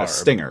like barb.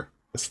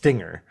 A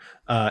stinger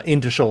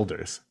into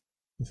shoulders.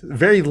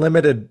 Very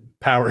limited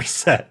power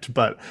set,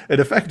 but an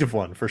effective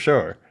one for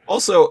sure.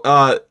 Also,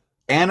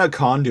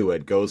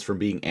 Anaconduit goes from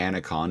being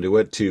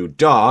Anaconduit to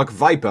Dark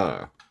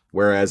Viper,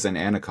 whereas an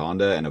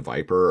anaconda and a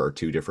viper are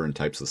two different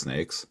types of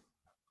snakes.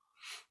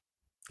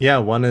 Yeah,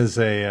 one is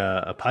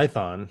a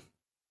python,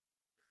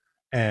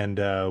 and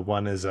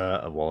one is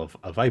a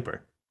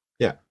viper.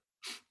 Yeah.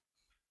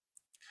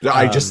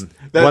 I just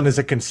that One is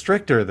a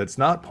constrictor that's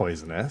not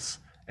poisonous,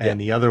 yeah. and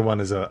the other one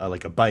is a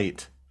like a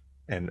bite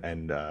and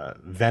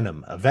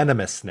venom, a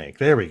venomous snake.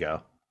 There we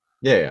go.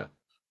 Yeah, yeah.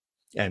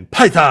 And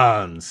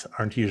pythons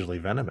aren't usually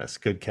venomous.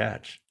 Good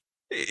catch.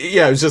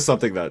 Yeah, it was just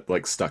something that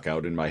like stuck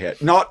out in my head.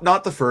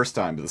 Not the first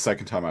time, but the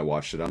second time I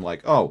watched it, I'm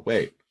like, "Oh,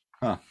 wait.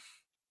 Huh.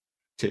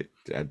 T-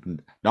 uh,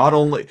 Not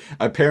only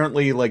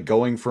apparently like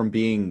going from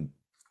being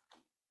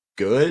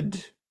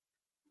good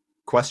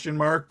question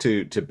mark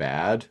to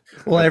bad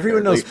Well,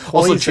 everyone knows apparently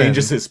also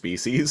changes poison. his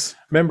species."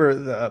 Remember,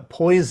 the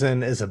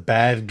poison is a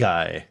bad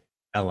guy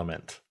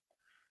element,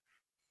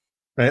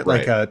 right?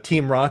 Like Right.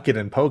 Team Rocket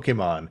and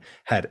Pokemon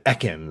had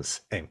Ekans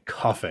and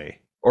Coffee.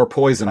 Or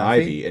Poison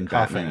Coffee? Ivy in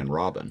Batman Coffee. and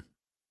Robin.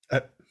 Uh,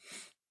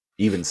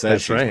 Even says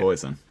that's she's right.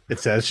 poison. It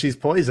says she's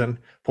poison.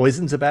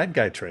 Poison's a bad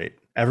guy trait.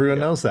 Everyone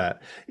Yeah. knows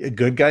that.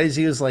 Good guys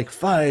use like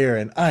fire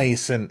and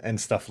ice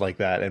and stuff like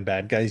that, and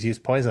bad guys use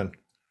poison.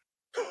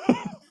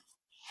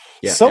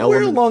 Yeah, Somewhere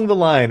element. along the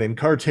line in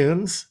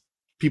cartoons,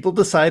 people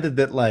decided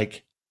that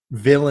like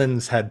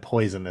villains had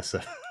poisonous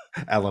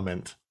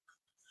element.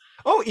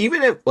 Oh,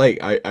 even if like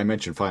I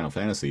mentioned Final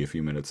Fantasy a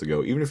few minutes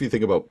ago, even if you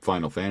think about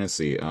Final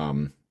Fantasy,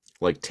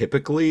 like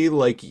typically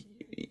like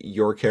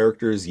your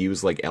characters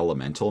use like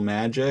elemental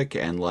magic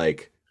and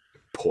like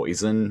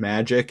poison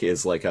magic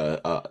is like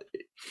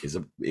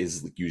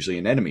is usually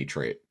an enemy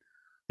trait.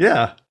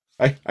 Yeah,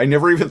 I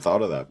never even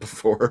thought of that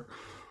before.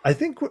 I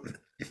think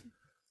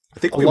I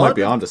think a we might lot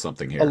be of onto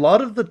something a here.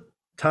 lot of the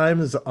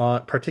times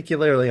on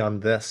particularly on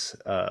this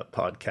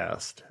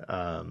podcast,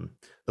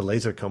 the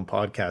Lasercomb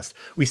podcast,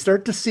 we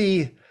start to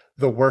see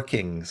the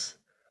workings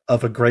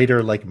of a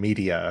greater like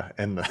media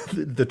and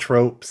the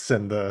tropes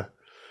and the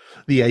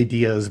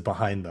ideas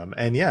behind them.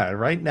 And yeah,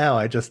 right now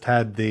I just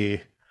had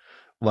the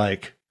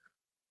like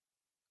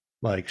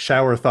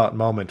shower thought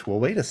moment. Well,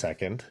 wait a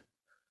second.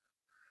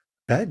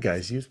 Bad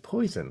guys use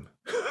poison.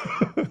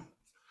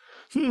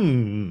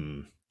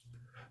 Hmm.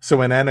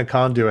 So in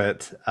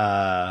Anaconduit,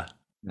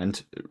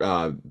 And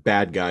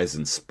bad guys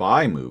in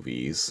spy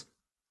movies,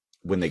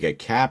 when they get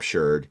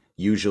captured,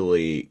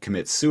 usually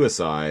commit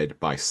suicide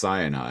by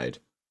cyanide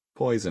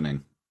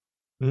poisoning.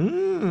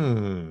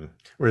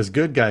 whereas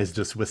good guys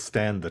just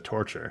withstand the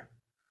torture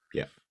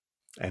Yeah.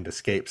 and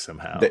escape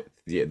somehow.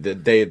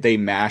 They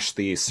mash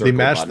the They circle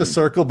mash the button.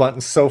 circle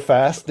button so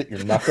fast that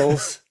your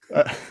knuckles.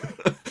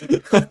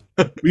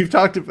 We've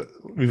talked about.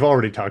 We've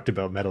already talked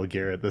about Metal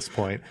Gear at this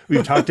point.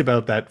 We've talked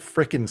about that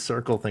frickin'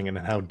 circle thing and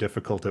how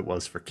difficult it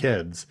was for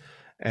kids.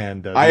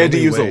 And I the had to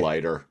only use a way,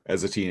 lighter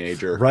as a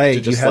teenager to right,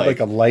 you just had like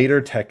a like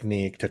lighter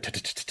technique to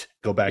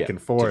go yeah, back and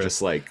to forth.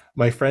 just like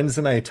My friends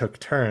and I took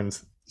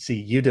turns. See,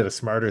 you did a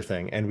smarter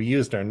thing, and we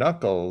used our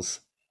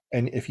knuckles.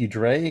 And if you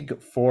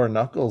drag four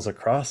knuckles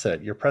across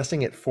it, you're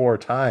pressing it four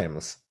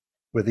times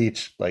with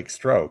each like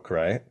stroke,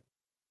 right?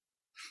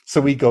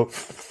 So we go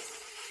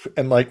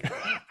and like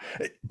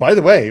by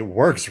the way, it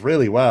works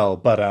really well,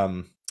 but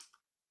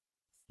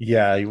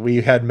yeah,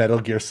 we had Metal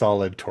Gear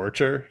Solid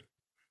torture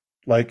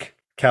like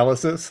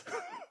calluses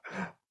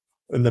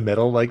in the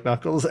middle like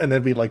knuckles, and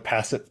then we like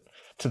pass it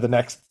to the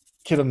next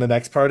kid on the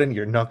next part and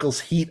your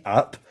knuckles heat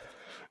up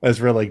as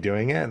we're like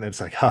doing it, and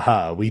it's like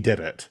haha, we did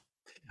it.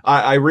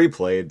 I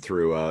replayed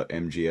through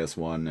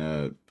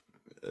MGS1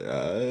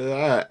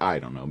 I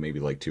don't know, maybe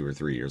like 2 or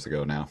 3 years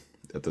ago now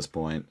at this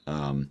point.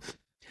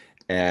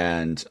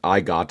 And I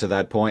got to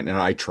that point and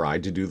I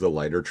tried to do the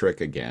lighter trick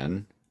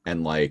again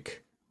and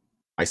like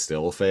I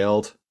still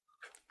failed.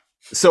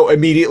 So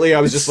immediately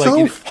I was It's just like,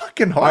 so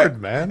fucking I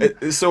hard, man.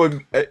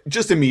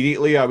 just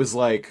immediately I was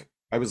like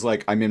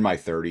I'm in my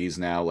 30s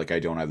now, like I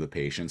don't have the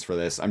patience for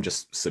this. I'm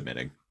just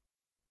submitting.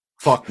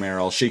 Fuck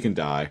Meryl, she can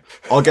die.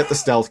 I'll get the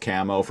stealth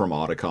camo from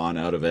Otacon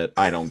out of it.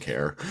 I don't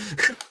care.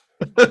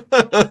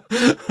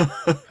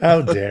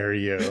 How dare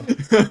you?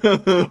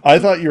 I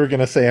thought you were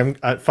gonna say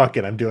fuck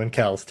it, I'm doing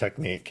Cal's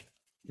technique.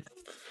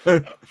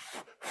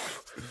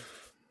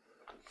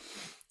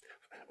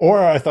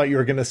 Or I thought you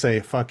were going to say,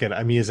 fuck it,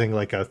 I'm using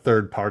like a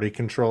third party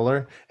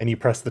controller and you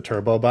press the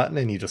turbo button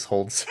and you just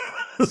hold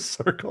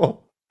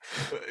circle.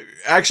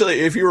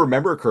 Actually, if you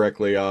remember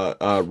correctly,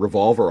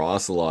 Revolver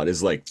Ocelot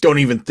is like, don't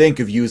even think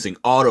of using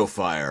auto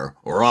fire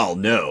or I'll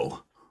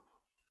know.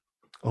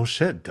 Oh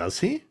shit, does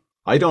he?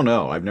 I don't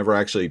know. I've never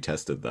actually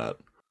tested that.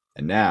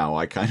 And now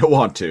I kind of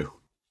want to.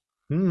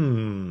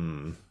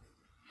 Hmm.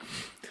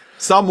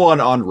 Someone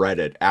on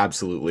Reddit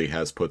absolutely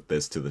has put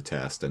this to the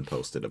test and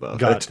posted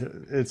about it.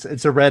 It's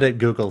a Reddit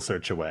Google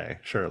search away,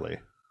 surely.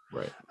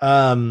 Right.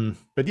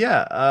 But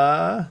yeah,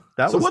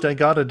 that So was what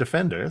Di-Gata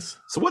Defenders.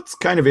 so what's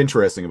kind of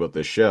interesting about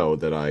this show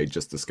that I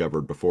just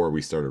discovered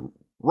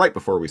right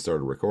before we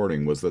started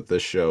recording was that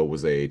this show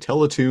was a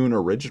Teletoon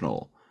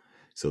original.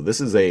 So this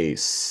is a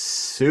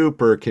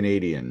super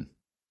Canadian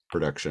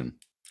production.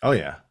 Oh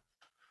yeah.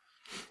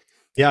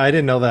 Yeah, I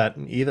didn't know that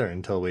either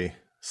until we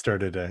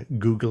started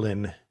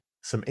Googling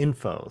some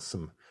info,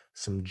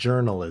 some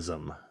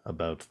journalism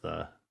about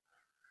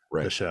the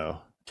Right. show.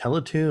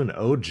 Teletoon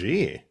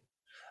OG.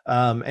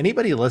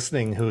 Anybody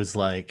listening who's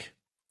like,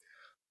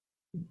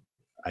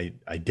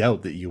 I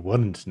doubt that you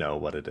wouldn't know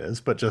what it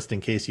is, but just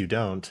in case you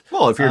don't,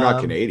 Well, if you're not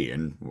um,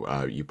 Canadian,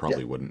 you yeah,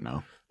 probably wouldn't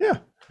know. yeah.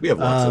 We have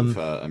lots of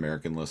Um,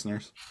 American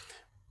listeners.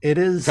 it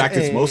In is fact,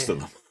 it's most a of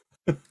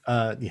them.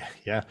 yeah,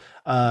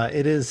 yeah.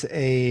 It is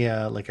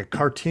a like a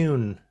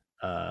cartoon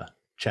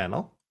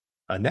channel,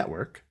 a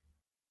network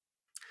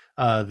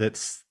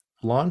that's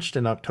launched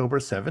in October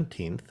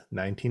 17th,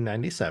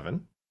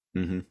 1997.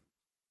 Hmm.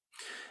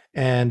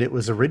 And it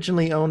was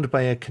originally owned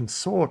by a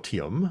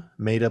consortium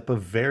made up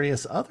of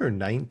various other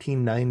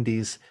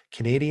 1990s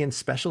Canadian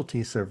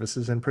specialty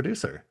services and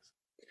producers.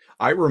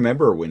 I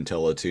remember when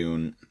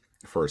Teletoon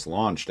first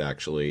launched.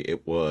 Actually,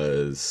 it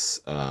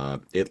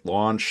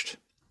launched.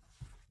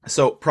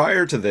 So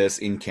prior to this,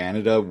 in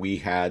Canada, we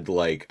had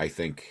like I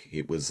think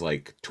it was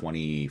like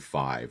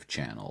 25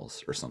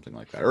 channels or something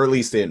like that, or at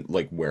least in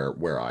like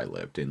where I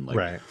lived in like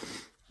Right.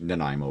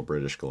 Nanaimo,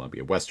 British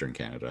Columbia, Western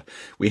Canada.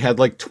 We had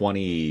like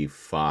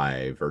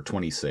 25 or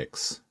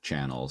 26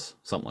 channels,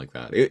 something like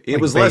that. It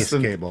Like was less base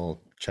than cable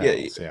yeah,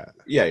 channels. Yeah.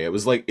 yeah, it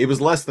was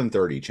less than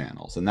 30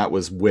 channels, and that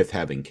was with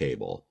having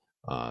cable.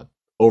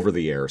 Over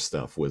the air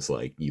stuff was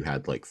like you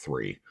had like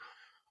three.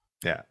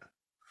 Yeah.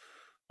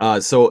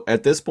 So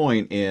at this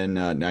point in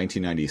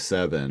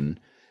 1997,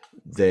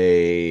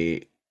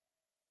 they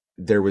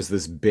there was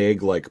this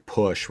big like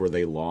push where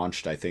they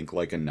launched, I think,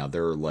 like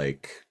another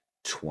like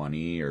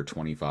 20 or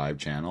 25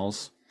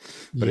 channels,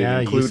 but it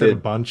Yeah. You said a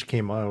included bunch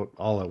came out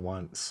all at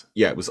once.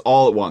 yeah, it was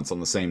all at once on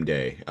the same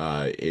day.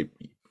 It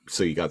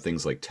so you got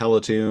things like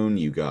Teletoon,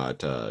 you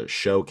got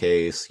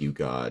Showcase, you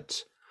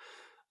got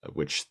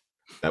which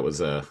that was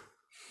a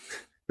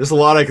there's a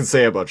lot I can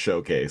say about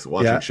Showcase.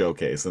 Watching Yeah.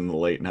 Showcase in the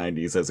late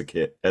 '90s as a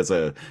kid, as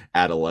a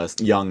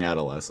young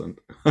adolescent,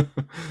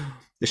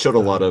 they showed a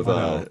lot of What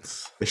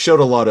else? they showed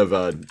a lot of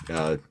uh,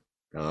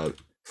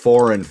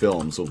 foreign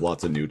films with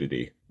lots of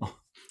nudity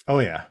Oh,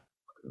 yeah.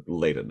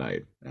 late at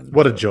night, and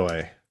What a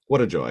joy.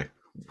 what a joy!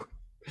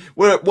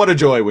 What a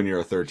joy when you're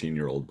a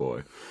 13-year-old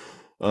boy.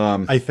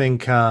 Um, I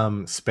think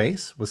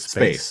Space was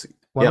Space Space,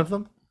 one of yep,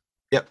 them.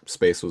 yep.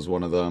 Space was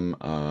one of them.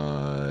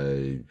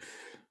 I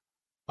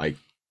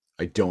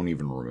I don't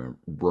even remember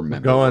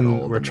what all of We're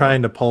them were.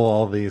 trying to pull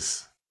all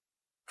these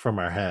from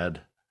our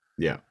head.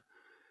 Yeah.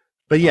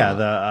 But yeah, Uh,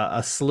 the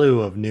a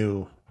slew of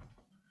new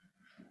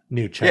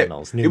Yeah,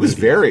 channels, it new was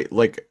media. very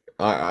like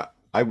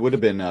I would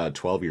have been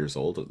 12 years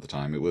old at the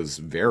time. It was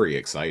very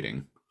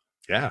exciting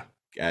Yeah.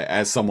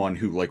 as someone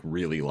who like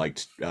really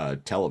liked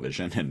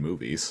television and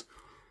movies.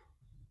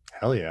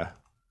 Hell yeah.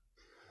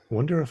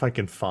 Wonder if I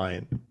can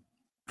find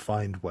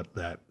what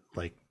that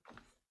like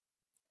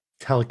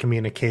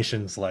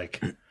telecommunications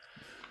like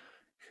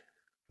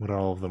what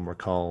all of them were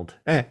called.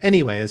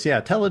 Anyways,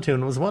 yeah,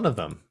 Teletoon was one of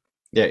them.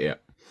 Yeah, yeah.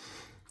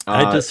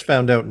 I Uh, just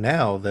found out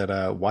now that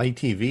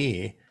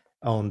YTV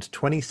owned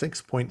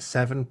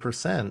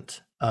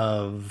 26.7%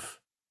 of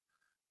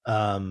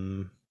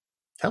um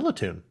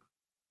Teletoon.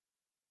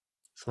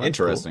 So that's cool.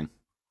 Interesting.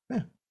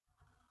 Yeah.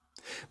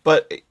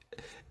 But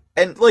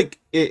and like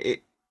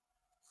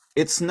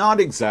it's not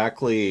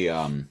exactly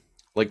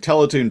like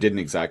Teletoon didn't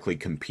exactly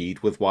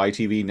compete with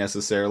YTV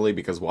necessarily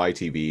because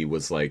YTV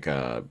was like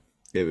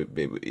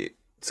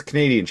it's a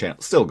Canadian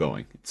channel still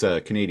going. It's a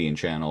Canadian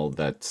channel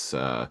that's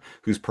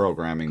whose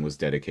programming was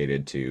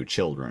dedicated to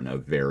children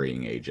of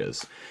varying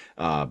ages.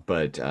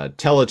 But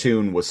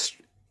Teletoon was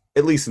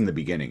at least in the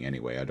beginning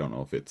anyway. I don't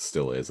know if it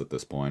still is at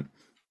this point.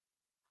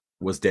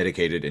 Was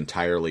dedicated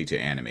entirely to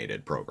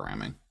animated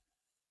programming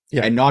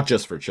Yeah. and not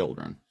just for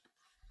children.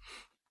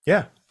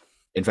 Yeah.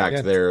 In fact,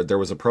 Yeah. there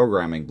was a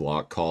programming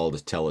block called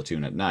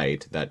Teletoon at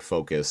Night that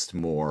focused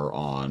more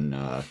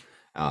on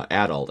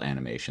adult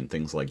animation,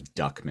 things like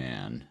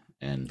Duckman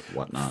and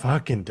whatnot.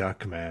 Fucking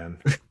Duckman.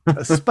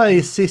 A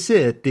spicy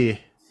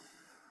city.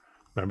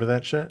 Remember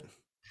that shit?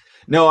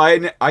 No,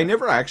 I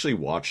never actually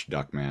watched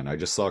Duckman. I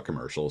just saw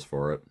commercials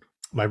for it.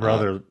 My Uh,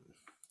 brother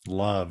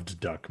loved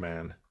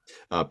Duckman.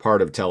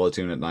 Part of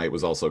Teletoon at Night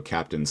was also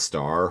Captain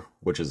Star,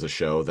 which is a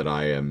show that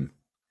I am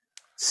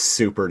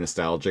super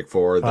nostalgic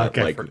for. Fuck,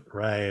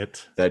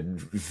 right. That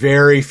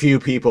very few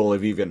people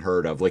have even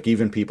heard of. Like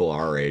even people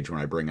our age, when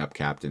I bring up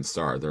Captain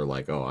Star, they're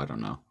like, "Oh, I don't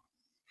know."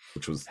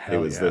 Which was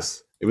Hell yeah.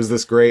 it was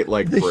this great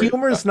like The Brit.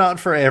 humor's not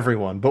for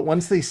everyone, but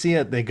once they see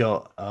it, they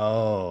go,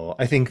 "Oh."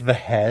 I think The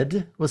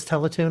Head was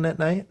Teletoon at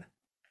night.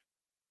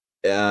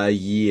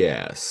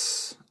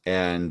 Yes,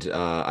 and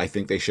I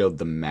think they showed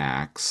the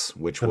Max,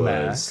 which The was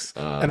Max.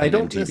 And I an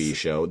don't MTV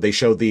show. They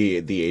showed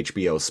the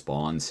HBO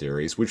Spawn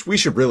series, which we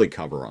should really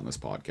cover on this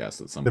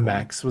podcast at some The point.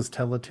 Max was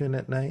Teletoon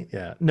at night. Yeah.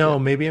 Yeah, No,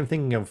 maybe I'm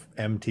thinking of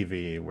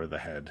MTV where The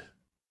Head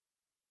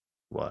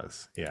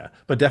was. Yeah.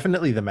 But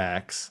definitely The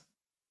Max.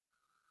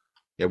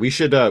 yeah, we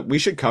should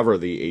cover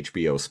the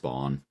HBO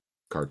Spawn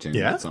cartoon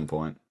Yeah. at some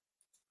point.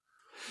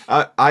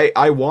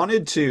 I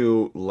wanted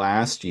to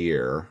last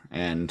year,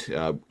 and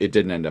it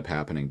didn't end up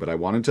happening. But I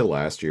wanted to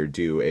last year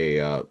do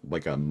a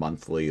like a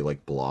monthly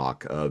like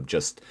block of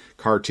just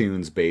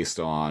cartoons based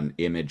on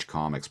Image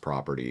Comics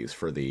properties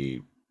for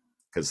the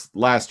because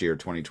last year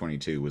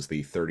 2022 was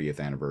the 30th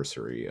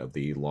anniversary of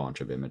the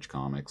launch of Image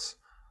Comics.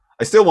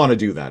 I still want to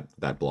do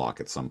that block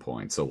at some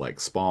point. So like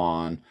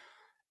Spawn,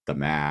 the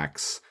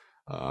Max,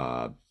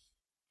 uh,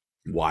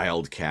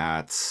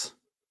 Wildcats,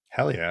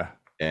 Hell yeah.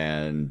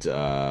 and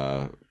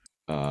I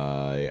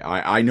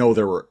know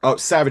there were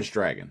Savage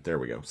Dragon. There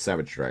we go,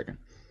 Savage Dragon.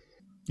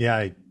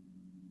 Yeah,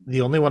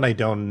 the only one I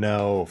don't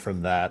know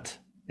from that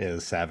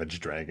is Savage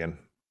Dragon.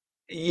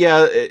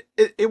 Yeah,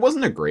 it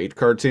wasn't a great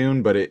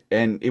cartoon, but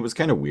it was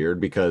kind of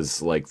weird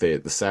because like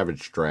the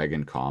Savage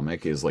Dragon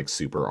comic is like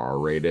super R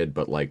rated,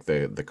 but like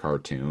the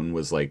cartoon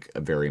was like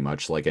very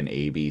much like an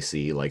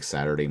ABC like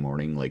Saturday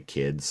morning like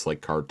kids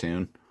like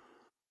cartoon.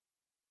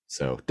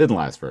 So didn't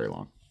last very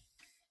long.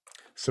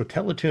 So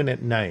Teletoon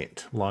at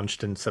Night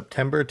launched in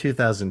September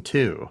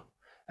 2002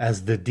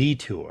 as The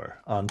Detour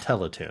on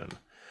Teletoon.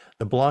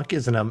 The block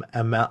is an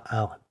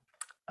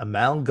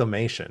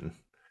amalgamation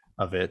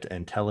of it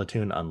and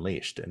Teletoon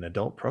Unleashed, an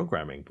adult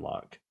programming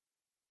block.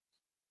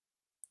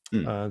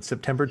 Hmm. In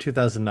September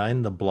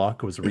 2009, the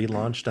block was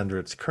relaunched under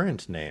its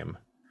current name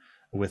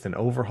with an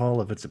overhaul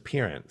of its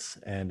appearance.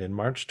 And in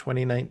March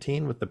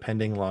 2019, with the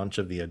pending launch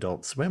of the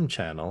Adult Swim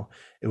channel,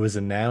 it was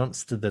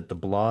announced that the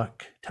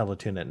block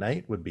Teletoon at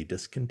Night would be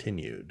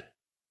discontinued.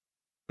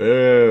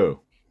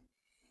 Boo.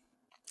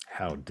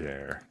 How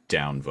dare.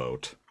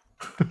 Downvote.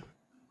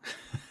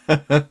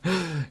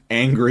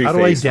 Angry How do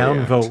I face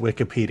downvote react.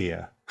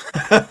 Wikipedia?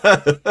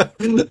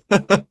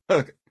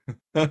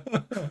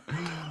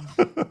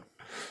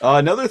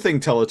 Another thing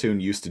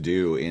Teletoon used to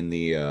do in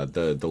the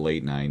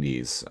late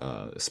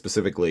 90s,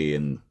 specifically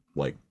in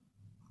like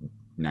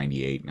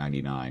 98,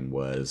 99,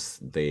 was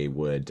they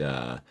would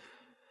have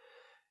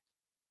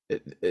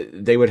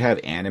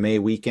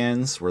anime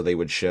weekends where they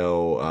would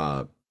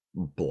show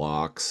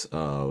blocks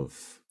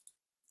of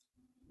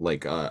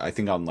like I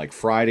think on like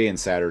Friday and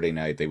Saturday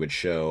night they would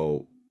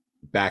show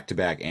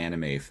back-to-back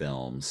anime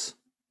films,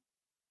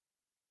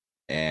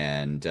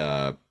 and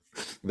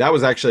that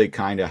was actually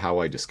kind of how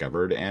I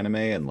discovered anime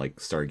and like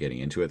started getting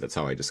into it. That's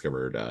how I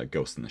discovered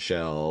Ghost in the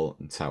Shell.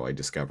 That's how I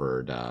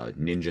discovered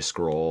Ninja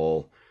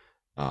Scroll,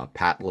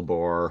 Pat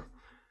Labor,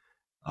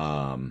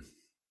 um,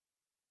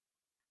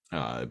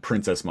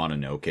 Princess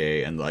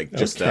Mononoke, and like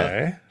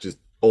Okay. just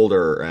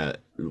older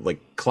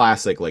like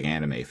classic like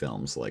anime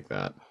films like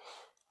that.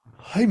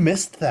 I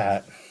missed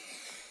that.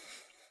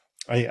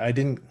 I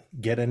didn't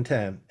get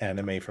into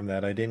anime from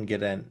that. I didn't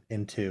get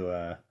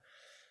into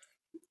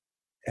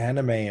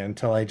anime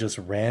until I just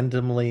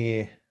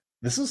randomly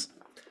this is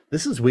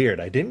this is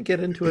weird. I didn't get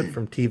into it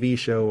from TV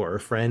show or a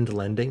friend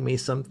lending me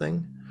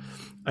something.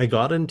 I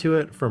got into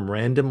it from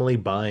randomly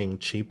buying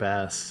cheap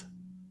ass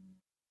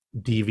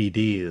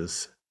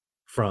DVDs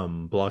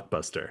from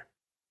Blockbuster,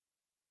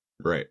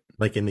 Right.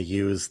 like in the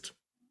used,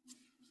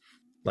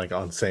 like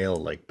on sale,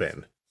 like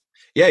bin.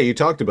 Yeah, you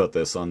talked about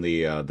this on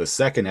the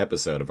second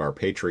episode of our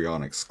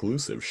Patreon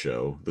exclusive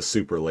show, the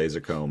Super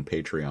Lasercomb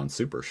Patreon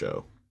Super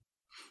Show.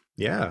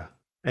 Yeah,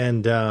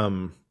 and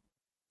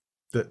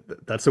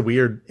that's a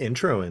weird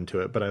intro into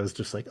it, but I was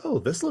just like, oh,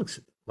 this looks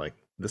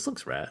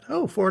rad.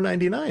 Oh,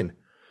 4.99.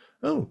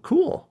 Oh,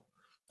 cool.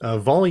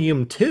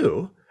 Volume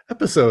 2,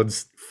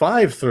 episodes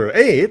 5 through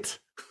 8.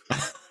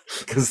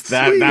 Because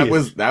Sweet.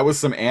 that was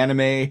some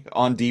anime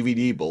on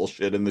DVD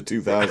bullshit in the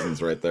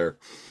 2000s right there.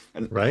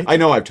 And Right? I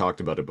know I've talked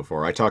about it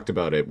before. I talked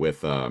about it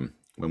with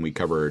when we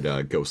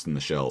covered Ghost in the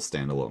Shell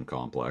standalone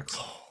complex.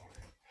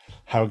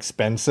 How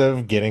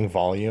expensive getting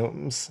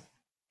volumes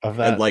of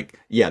And that. like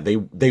yeah, they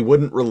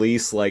wouldn't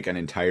release like an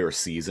entire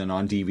season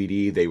on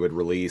DVD. They would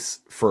release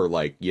for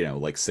like, you know,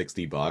 like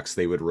 $60.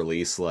 They would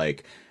release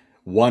like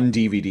one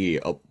DVD,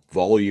 a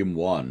volume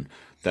 1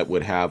 that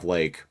would have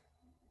like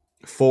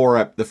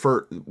the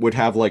first would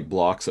have like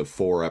blocks of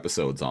 4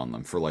 episodes on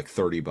them for like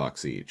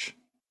 $30 each.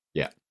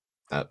 Yeah.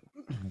 That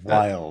that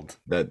Wild.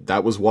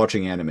 that was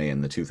watching anime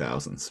in the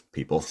 2000s,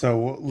 people.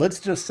 So let's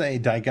just say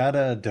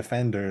Di-Gata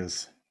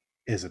Defenders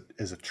is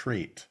a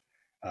treat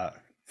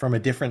from a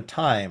different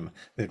time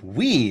that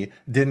we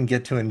didn't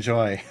get to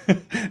enjoy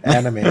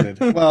animated.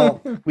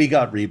 Well, we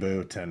got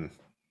Reboot and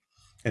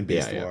Yeah,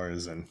 Beast yeah.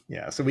 Wars and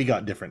yeah, so we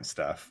got different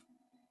stuff.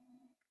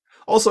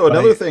 Also, But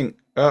another I thing.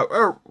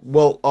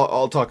 Well,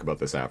 I'll talk about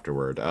this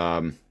afterward.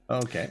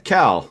 okay.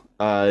 Cal,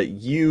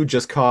 you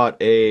just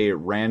caught a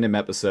random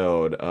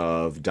episode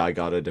of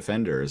Di-Gata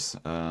Defenders.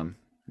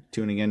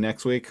 Tuning in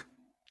next week.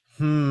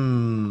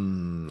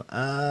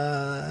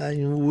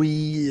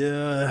 We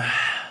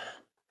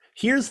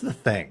here's the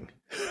thing.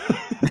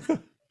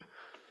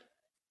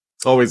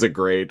 It's always a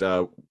great,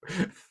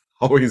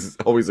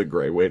 always a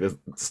great way to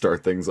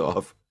start things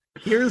off.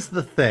 Here's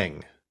the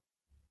thing.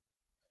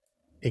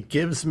 It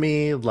gives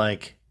me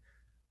like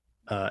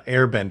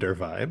Airbender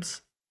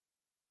vibes.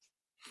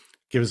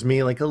 Gives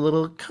me like a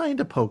little kind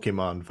of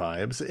Pokemon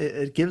vibes.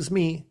 It gives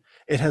me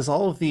it has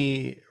all of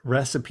the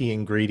recipe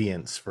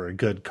ingredients for a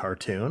good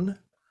cartoon,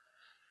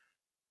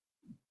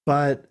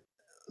 but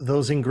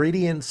those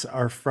ingredients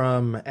are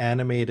from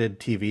animated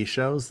TV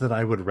shows that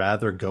I would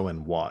rather go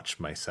and watch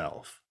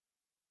myself.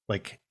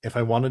 Like if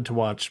I wanted to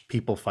watch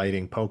people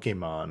fighting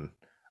Pokemon,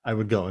 I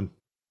would go and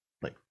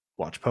like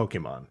watch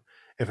Pokemon.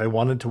 If I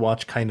wanted to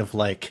watch kind of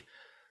like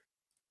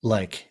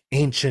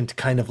ancient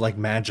kind of like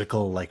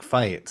magical like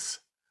fights,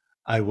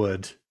 I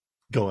would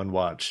go and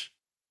watch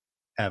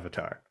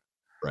Avatar.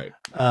 Right.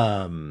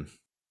 Um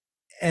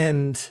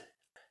and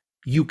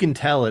you can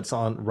tell it's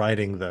on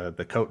riding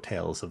the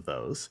coattails of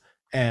those.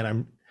 And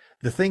I'm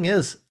the thing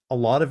is, a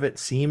lot of it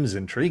seems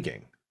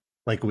intriguing.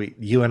 Like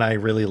you and I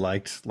really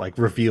liked like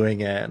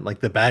reviewing it, and like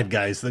the bad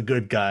guy's the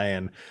good guy,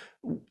 and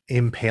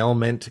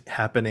impalement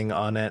happening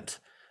on it.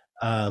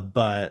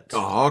 But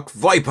Dark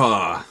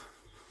Viper.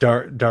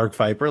 Dark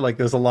Viper, like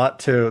there's a lot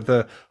to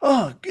the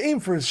aim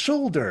for his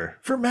shoulder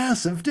for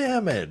massive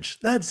damage.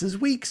 That's his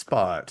weak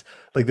spot.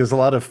 Like there's a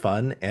lot of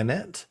fun in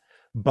it,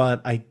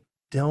 but I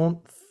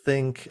don't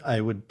think I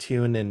would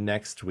tune in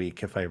next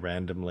week if I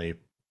randomly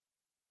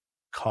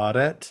caught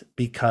it,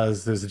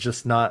 because there's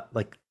just not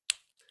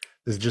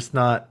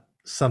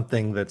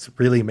something that's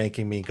really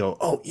making me go,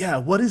 oh yeah,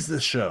 what is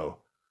this show?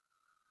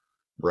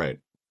 Right.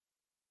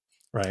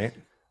 Right.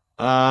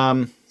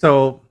 Um.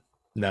 So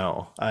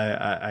no,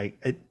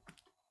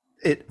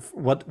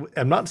 what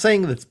I'm not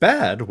saying that's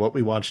bad. What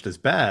we watched is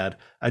bad.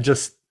 I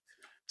just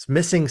it's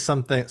missing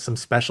something, some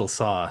special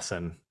sauce,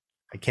 and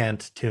I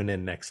can't tune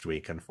in next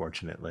week,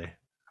 unfortunately.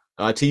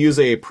 To use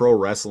a pro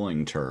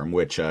wrestling term,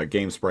 which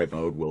Game Sprite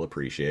Mode will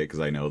appreciate because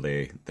I know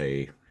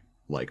they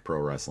like pro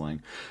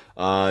wrestling.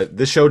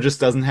 This show just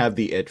doesn't have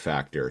the it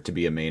factor to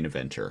be a main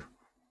eventer.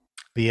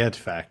 The it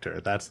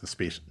factor. That's the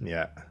speech.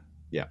 Yeah.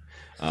 Yeah.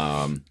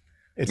 Um,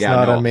 It's yeah.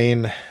 not a No.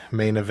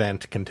 main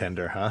event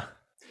contender, huh?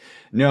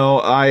 No.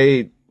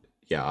 I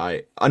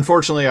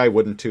unfortunately I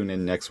wouldn't tune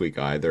in next week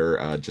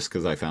either, just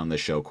because I found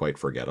this show quite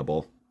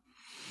forgettable.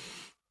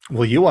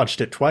 Well, you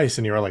watched it twice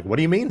and you were like, what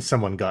do you mean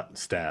someone got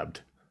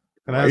stabbed?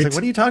 And I was like, Right.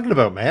 what are you talking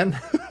about, man?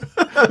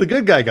 The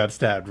good guy got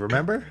stabbed,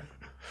 remember?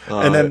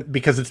 And Uh, then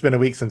because it's been a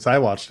week since I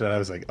watched it, I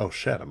was like, oh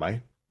shit, am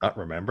I not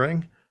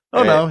remembering?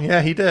 Oh eh, no,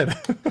 yeah, he did.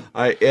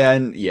 I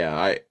and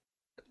yeah,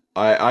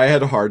 I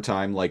had a hard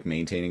time like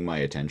maintaining my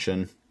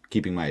attention,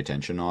 keeping my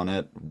attention on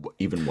it,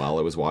 even while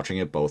I was watching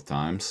it both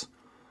times.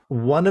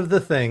 One of the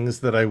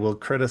things that I will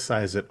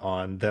criticize it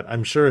on that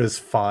I'm sure is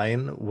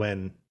fine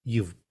when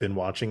you've been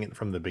watching it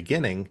from the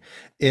beginning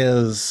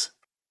is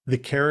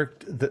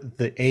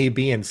the A,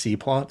 B, and C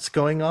plots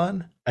going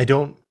on. I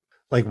don't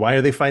like, why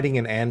are they fighting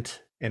an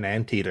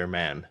anteater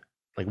man?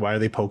 Like why are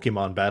they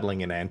Pokemon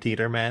battling an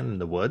anteater man in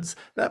the woods?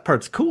 That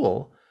part's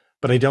cool,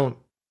 but I don't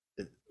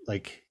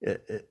like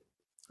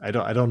I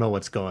don't know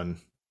what's going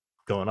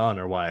on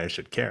or why I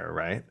should care,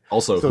 right?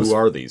 Also, So who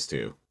are these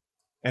two?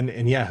 and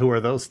yeah, who are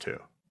those two?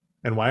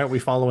 And why aren't we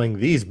following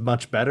these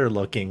much better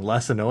looking,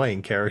 less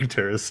annoying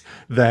characters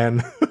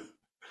than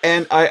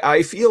And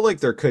I feel like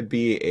there could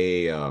be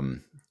a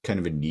kind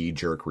of a knee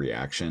jerk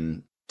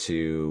reaction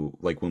to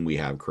like when we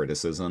have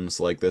criticisms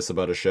like this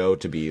about a show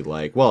to be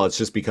like, well, it's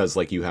just because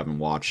like you haven't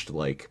watched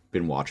like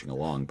been watching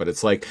along, but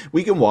it's like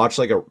we can watch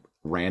like a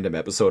random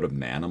episode of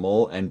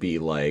Manimal and be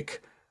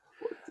like,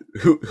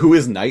 who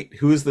is Knight?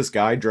 Who is this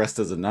guy dressed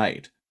as a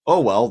knight? Oh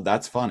well,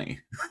 that's funny.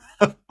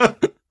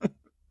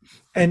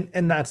 and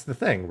that's the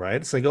thing, right?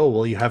 It's like, oh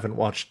well, you haven't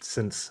watched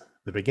since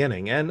the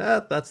beginning, and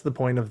that's the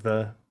point of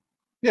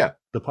Yeah,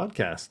 the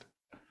podcast.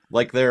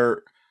 like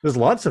they're There's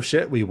lots of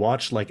shit we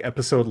watched, like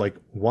episode like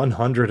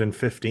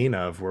 115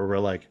 of, where we're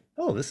like,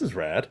 oh, this is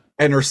rad.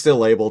 and are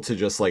still able to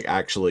just like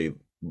actually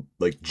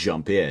like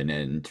jump in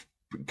and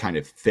kind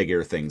of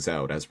figure things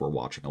out as we're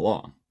watching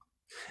along.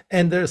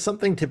 And there's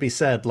something to be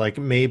said, like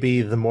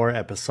maybe the more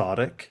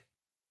episodic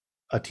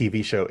a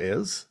TV show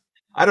is,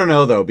 I don't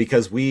know though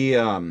because we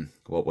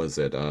what was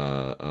it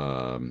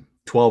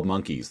 12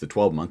 Monkeys, the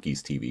 12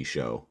 Monkeys TV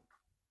show.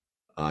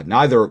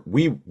 Neither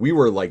we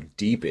were like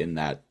deep in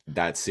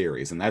that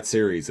series, and that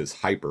series is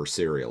hyper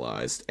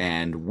serialized,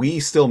 and we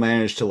still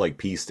managed to like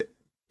piece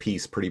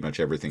pretty much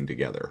everything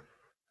together.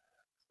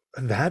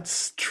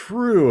 that's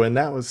true, and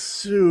that was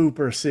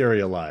super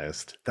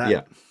serialized.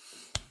 Yeah.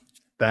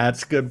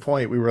 That's a good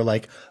point. We were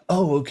like,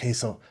 oh, okay,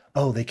 so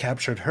oh, they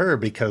captured her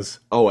because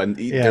Oh, and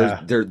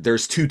yeah.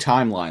 there's two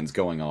timelines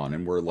going on,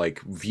 and we're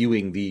like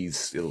viewing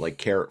these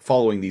like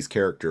following these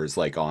characters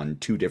like on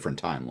two different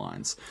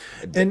timelines.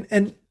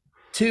 And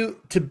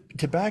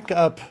to back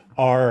up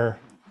our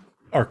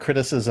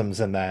criticisms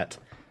in that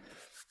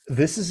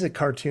this is a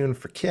cartoon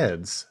for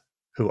kids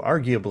who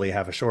arguably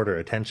have a shorter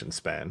attention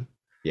span.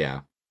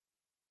 Yeah,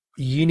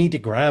 You need to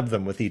grab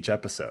them with each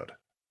episode.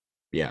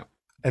 yeah,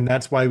 And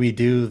that's why we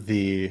do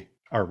the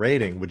our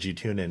rating. Would you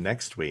tune in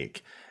next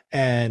week?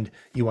 And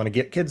you want to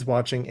get kids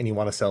watching and you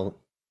want to sell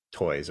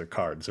toys or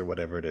cards or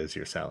whatever it is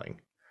you're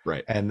selling.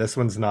 right. And this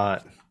one's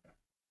not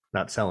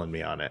selling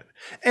me on it.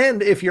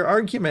 And if your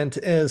argument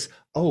is,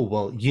 oh,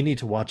 well, you need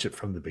to watch it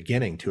from the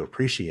beginning to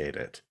appreciate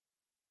it.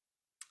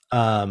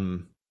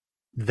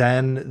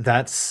 then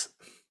that's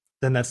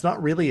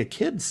not really a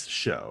kids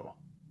show,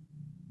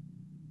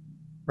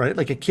 right?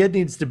 Like a kid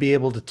needs to be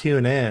able to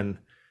tune in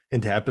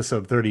into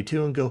episode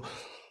 32 and go,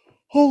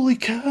 "Holy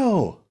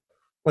cow."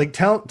 Like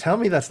tell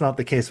me that's not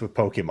the case with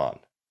Pokemon.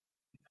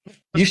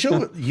 You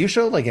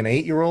show like an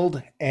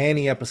 8-year-old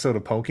any episode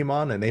of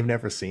Pokemon and they've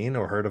never seen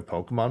or heard of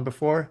Pokemon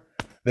before,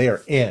 they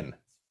are in.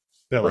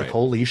 They're like, Right.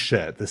 "Holy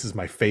shit, this is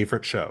my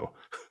favorite show."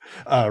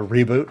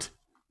 Reboot,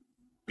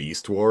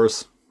 Beast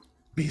Wars.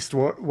 Beast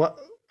War. What?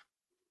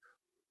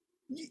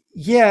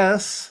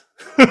 Yes,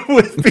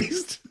 with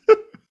Beast,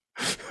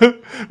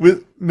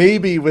 with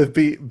maybe with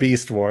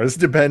Beast Wars,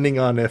 depending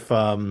on if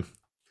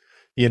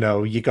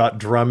you got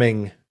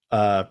drumming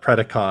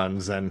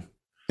Predacons and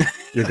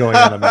you're going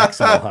on a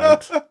maximal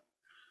hunt.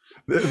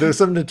 There's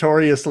some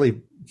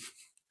notoriously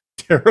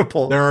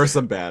terrible, There are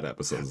some bad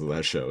episodes of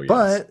that show, yes.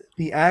 but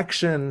the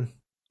action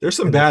There's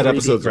some and the bad 3D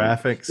episodes of there's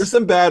graphics.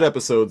 some bad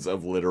episodes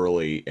of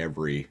literally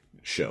every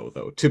show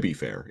though, to be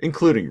fair,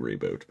 including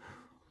Reboot.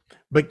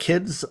 But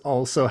kids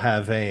also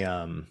have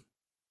a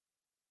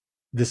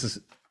this is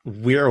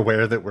we're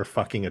aware that we're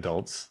fucking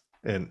adults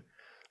and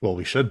well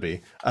we should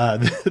be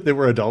that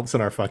we're adults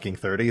in our fucking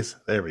 30s.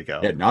 There we go.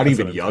 Yeah, not That's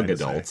even what I'm young trying to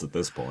say. adults at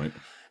this point.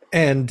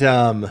 And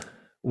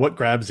what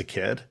grabs a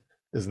kid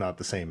is not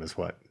the same as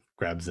what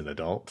grabs an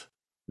adult.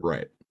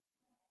 Right.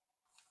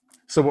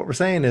 So what we're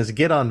saying is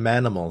get on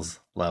Manimals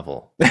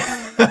level.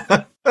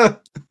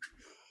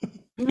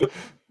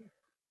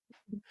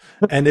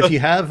 And if you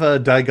have a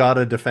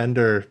Di-Gata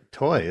Defender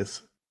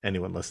toys,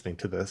 anyone listening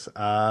to this,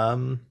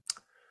 I'm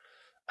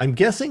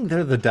guessing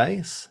they're the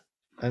dice.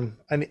 I'm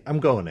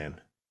going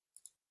in.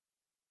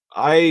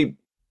 I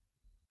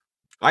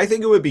I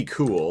think it would be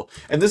cool,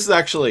 and this is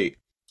actually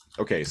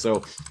okay.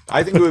 So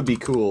I think it would be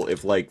cool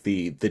if like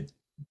the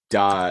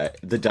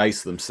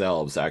dice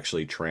themselves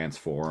actually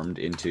transformed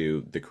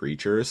into the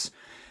creatures.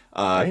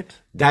 Right?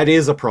 That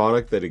is a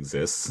product that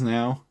exists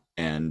now,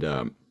 and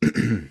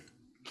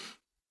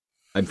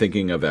I'm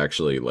thinking of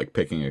actually like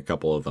picking a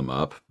couple of them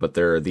up. But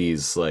there are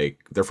these like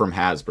they're from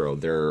Hasbro.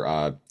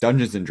 They're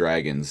Dungeons and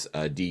Dragons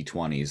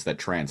D20s that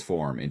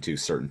transform into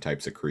certain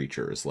types of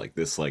creatures, like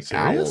this like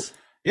owl. Serious?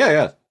 Yeah,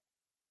 yeah,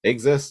 they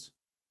exist.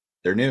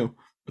 They're new,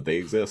 but they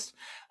exist.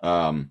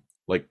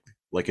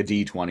 Like a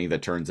D20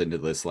 that turns into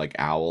this like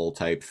owl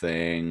type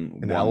thing.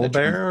 An One owl that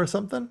turns, bear or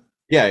something?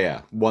 yeah,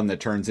 yeah, one that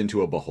turns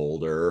into a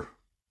beholder.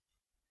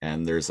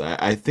 And there's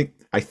I think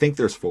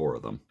there's four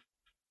of them.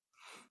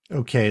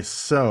 Okay,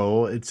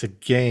 so it's a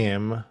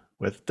game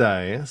with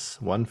dice,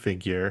 one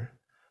figure,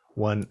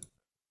 one.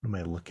 What am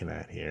I looking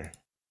at here?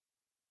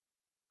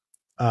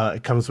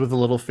 It comes with a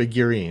little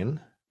figurine,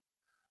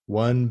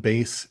 one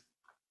base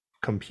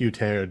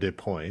computer de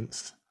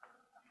points,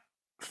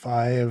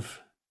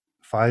 five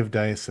five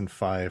dice and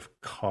five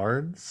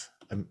cards.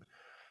 I'm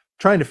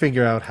trying to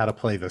figure out how to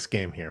play this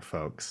game here,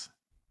 folks.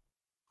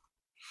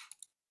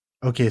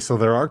 Okay, so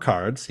there are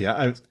cards.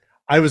 Yeah,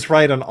 I was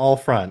right on all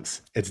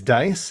fronts. It's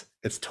dice,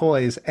 it's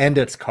toys, and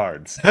it's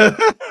cards.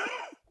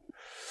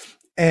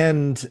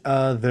 And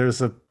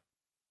there's a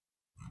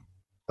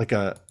like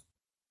a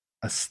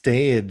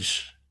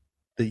stage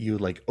that you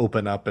like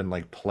open up and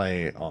like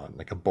play on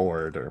like a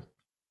board or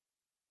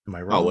am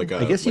I Oh, wrong?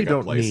 I guess you like a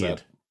don't play set.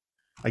 need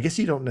I guess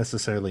you don't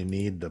necessarily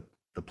need the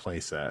play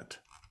set.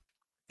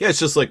 Yeah, it's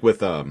just like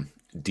with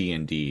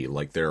D&D,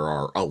 like there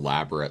are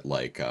elaborate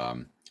like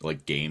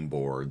game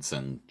boards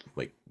and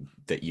like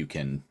that you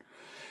can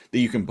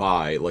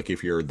buy like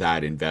if you're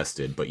that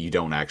invested, but you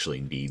don't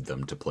actually need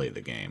them to play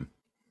the game.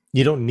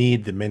 You don't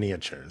need the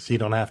miniatures. You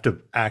don't have to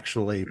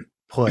actually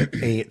put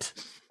 8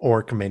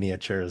 orc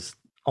miniatures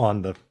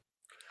on the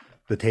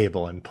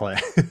table and play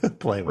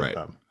play with Right.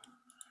 them.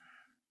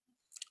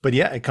 But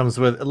yeah, it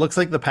looks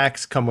like the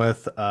packs come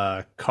with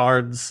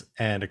cards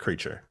and a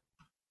creature.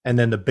 And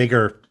then the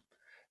bigger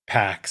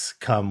packs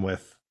come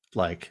with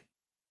like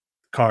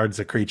cards,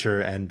 a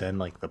creature, and then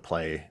like the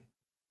play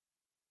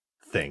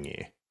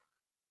thingy.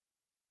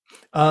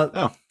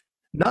 Oh.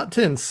 Not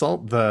to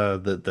insult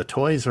the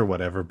toys or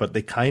whatever, but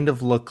they kind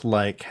of look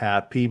like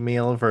Happy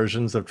Meal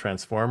versions of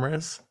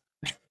Transformers.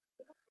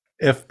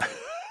 If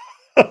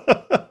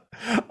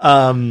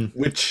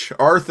Which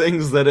are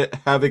things that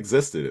have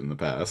existed in the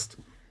past.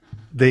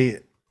 they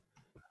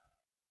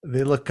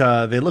they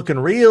looking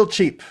real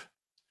cheap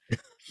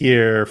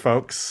here,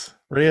 folks.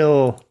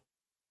 Real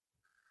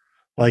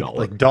like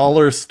dollar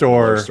Dollar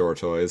store. store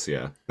toys,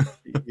 yeah.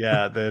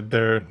 Yeah,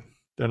 they're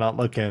not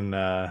looking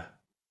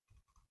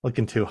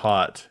too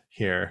hot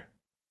here.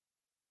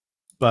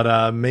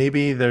 But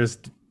maybe there's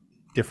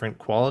different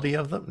quality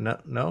of them.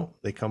 No,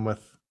 they come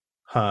with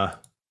Yeah,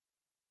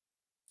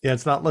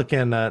 it's not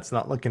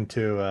looking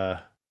too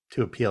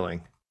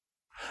appealing.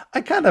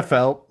 I kind of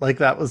felt like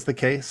that was the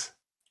case,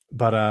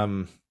 but I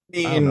don't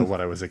know mean,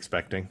 what I was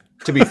expecting.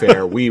 to be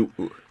fair, we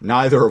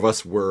neither of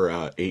us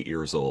were 8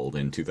 years old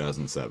in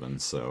 2007,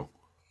 so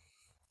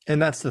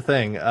And that's the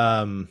thing.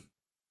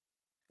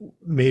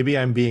 maybe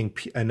I'm being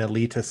an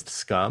elitist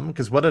scum,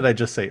 because what did I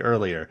just say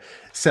earlier?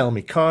 Sell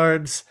me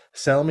cards,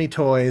 sell me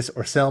toys,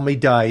 or sell me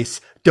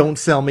dice. Don't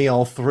sell me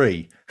all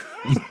three.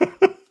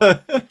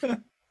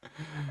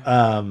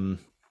 Um,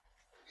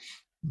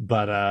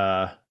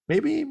 but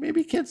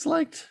maybe kids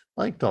liked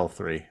all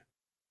three.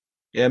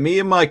 Yeah, me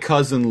and my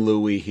cousin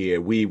Louie here,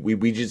 we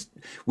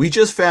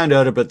just found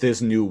out about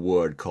this new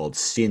word called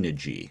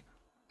synergy.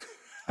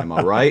 Am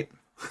I right?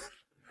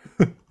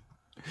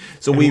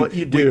 So And we what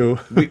you we do,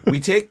 we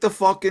take the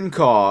fucking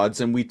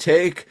cards and we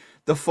take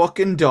the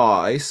fucking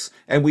dice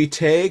and we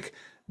take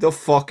the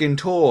fucking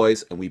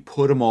toys and we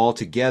put them all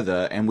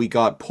together and we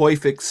got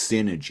perfect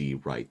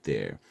synergy right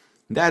there.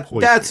 That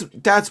that's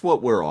perfect. that's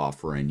what we're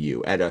offering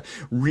you at a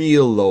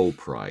real low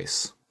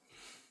price,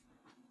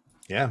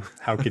 Yeah,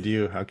 how could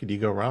you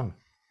go wrong?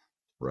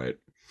 right?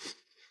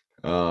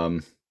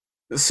 Um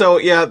so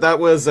yeah, that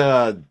was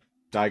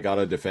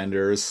Di-Gata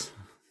Defenders.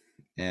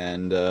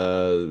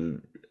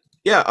 And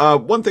yeah,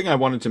 one thing I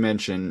wanted to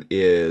mention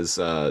is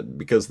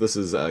because this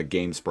is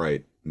Game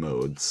Sprite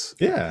mode's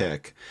Yeah,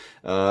 pick,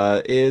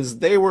 is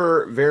they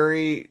were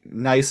very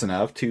nice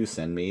enough to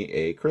send me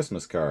a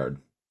Christmas card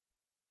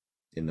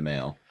in the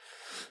mail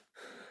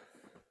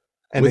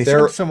and with they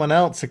sent their. someone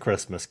else a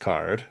Christmas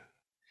card.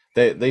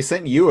 They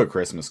sent you a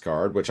Christmas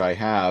card, which I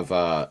have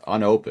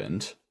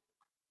unopened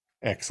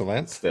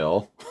Excellent.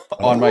 still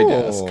on my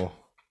desk. Oh,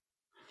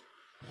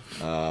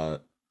 Uh,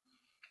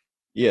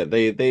 yeah,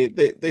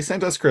 they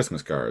sent us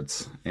Christmas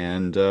cards,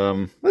 and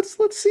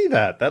let's see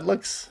that. That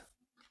looks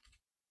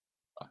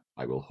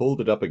I will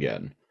hold it up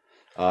again.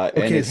 And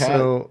okay. it had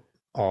So,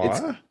 it's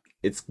aw,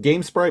 it's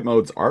Game Sprite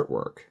Mode's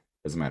artwork,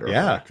 as a matter of yeah,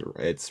 fact.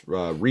 It's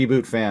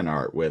reboot fan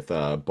art with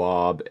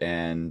Bob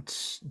and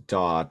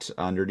Dot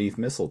underneath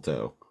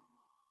mistletoe.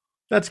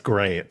 that's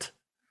great.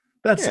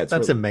 Yeah,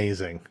 That's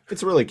amazing.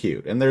 it's really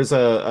cute, and there's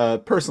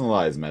a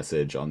personalized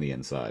message on the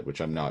inside,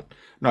 which I'm not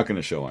going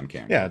to show on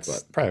Yeah, camera, it's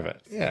but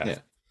private. Yeah. yeah.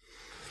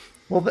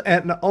 Well,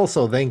 and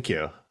also thank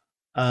you.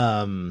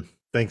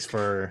 Thanks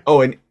for.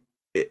 Oh, and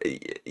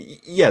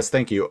yes,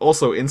 thank you.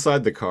 Also,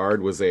 inside the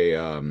card was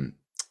a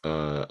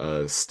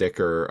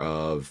sticker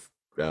of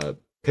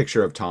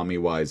picture of Tommy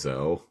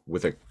Wiseau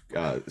with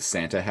a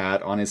Santa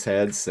hat on his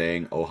head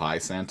saying "Oh hi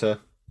Santa."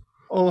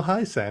 Oh,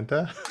 hi,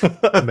 Santa.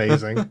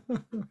 Amazing.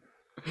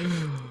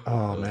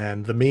 Oh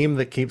man, the meme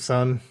that keeps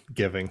on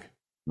giving.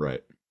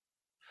 Right.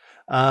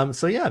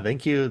 So yeah,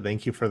 thank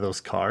you for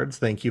those cards.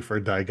 Thank you for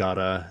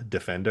Daigata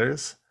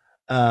Defenders.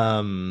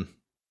 Um,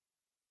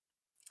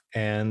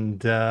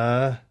 and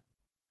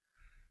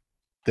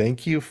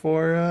thank you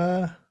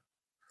for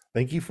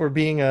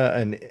being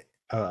an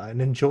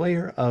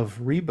enjoyer of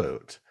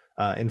Reboot.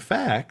 In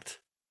fact,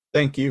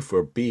 Thank you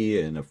for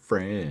being a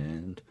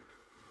friend.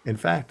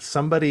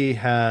 somebody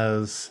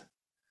has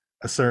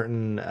a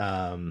certain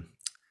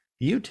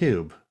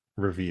YouTube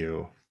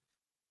review,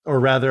 or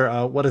rather,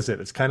 what is it?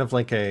 It's kind of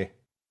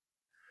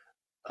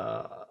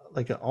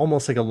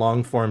almost like a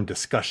long form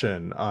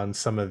discussion on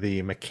some of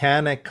the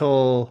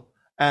mechanical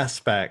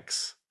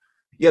aspects.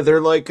 Yeah,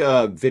 they're like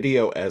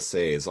video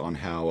essays on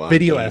how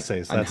Video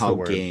essays, that's the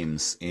word.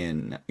 games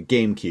in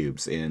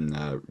GameCubes in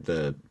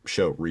the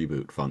show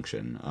Reboot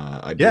function.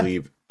 I Yeah.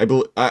 believe I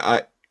believe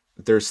I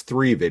there's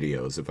three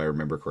videos if I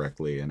remember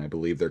correctly, and I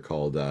believe they're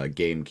called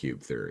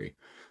GameCube Theory.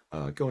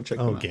 Go and check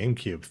Oh, them out.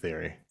 GameCube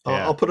theory. I'll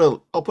Yeah. put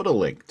a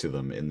link to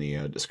them in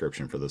the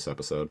description for this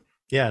episode.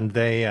 Yeah, and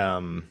they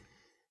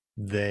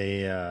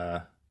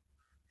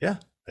yeah,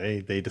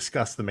 they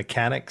discuss the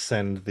mechanics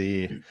and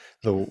the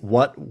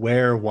what,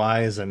 where,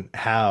 whys, and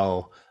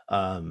how.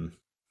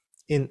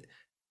 In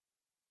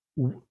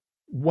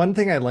One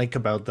thing I like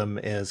about them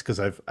is, because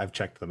I've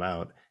checked them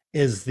out,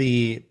 is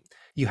the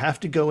you have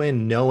to go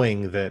in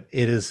knowing that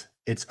it is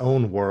its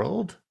own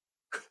world.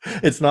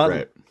 It's not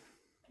Right.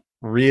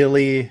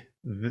 really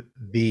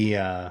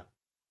the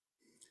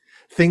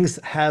things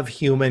have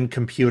human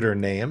computer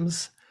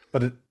names,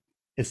 but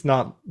it's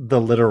not the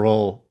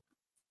literal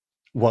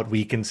what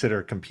we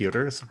consider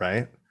computers,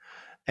 right?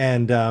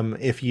 And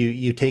if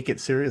you take it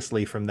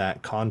seriously from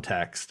that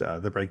context,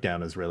 the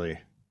breakdown is really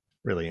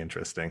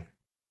interesting.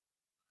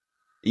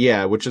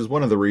 Yeah, which is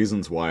one of the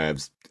reasons why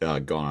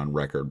I've gone on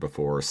record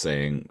before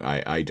saying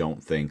I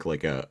don't think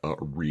like a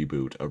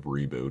reboot of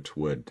Reboot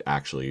would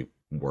actually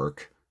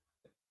work.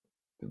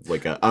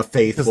 Like a Because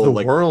faithful the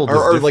like world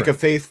is or like a different.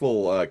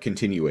 faithful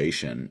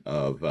continuation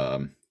of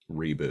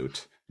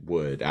Reboot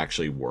would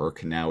actually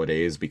work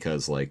nowadays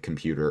because like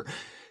computer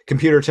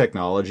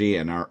technology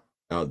and our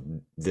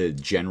the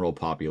general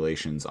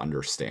population's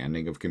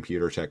understanding of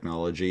computer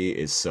technology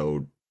is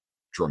so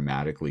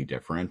dramatically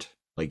different.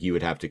 Like you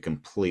would have to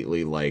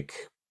completely like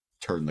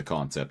turn the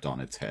concept on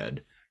its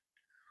head.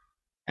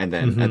 And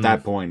then at Hmm.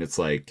 that point it's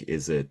like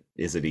is it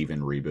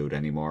even Reboot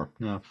anymore?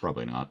 No,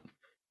 probably not.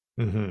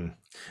 Hmm.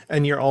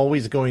 And you're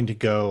always going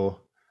to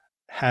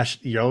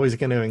you're always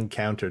going to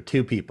encounter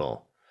two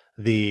people.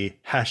 The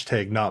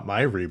hashtag not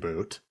my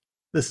reboot.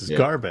 This is Yeah.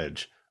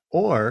 garbage.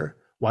 Or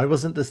why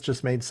wasn't this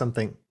just made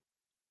something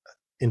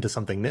into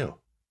something new?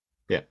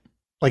 Yeah.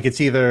 Like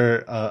it's either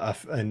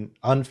an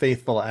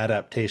unfaithful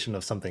adaptation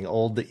of something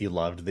old that you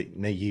loved that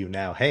you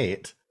now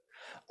hate,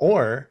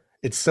 or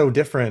it's so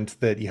different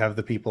that you have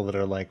the people that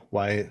are like,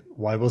 why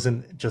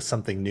wasn't just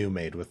something new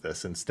made with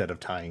this instead of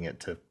tying it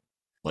to,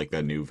 Like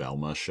that new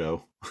Velma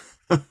show,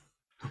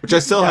 which I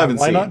still yeah, haven't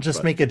why not seen, just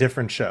but make a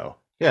different show?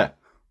 yeah.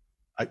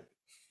 I,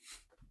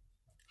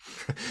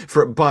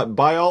 But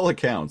by all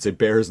accounts, it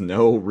bears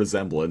no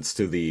resemblance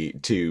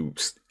to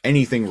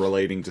anything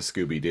relating to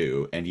Scooby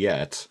Doo, and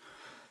yet,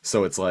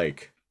 so it's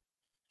like,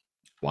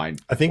 why,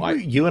 I think why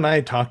you and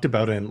I talked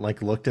about it and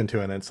like looked into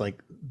it, and it's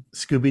like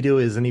Scooby Doo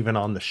isn't even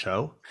on the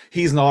show.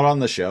 he's not on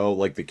the show?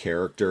 Like the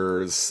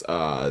characters,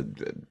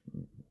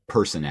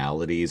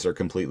 personalities are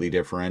completely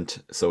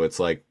different, so it's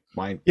like,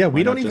 Yeah, why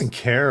we not don't even just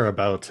care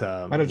about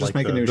why not just like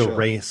make a new the show?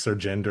 race or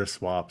gender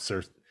swaps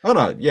or Oh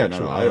no, yeah, no,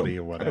 no, sexuality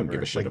or I don't give a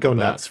whatever. shit Like go about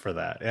that. nuts for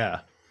that. Yeah.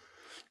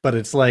 But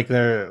it's like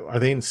are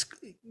they in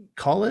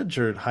college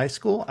or high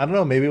school? I don't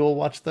know. Maybe we'll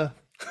watch the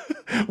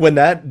when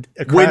that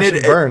When crash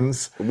and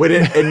burns. when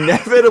it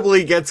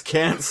inevitably gets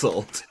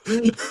canceled,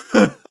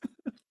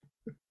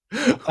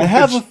 I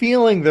have a which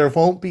feeling there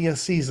won't be a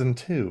season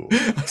two.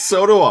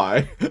 so do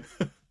I,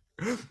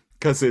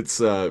 because it's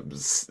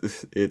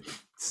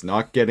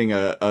not getting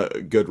a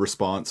good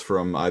response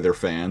from either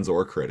fans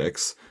or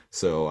critics.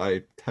 So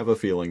I have a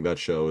feeling that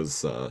show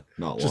is not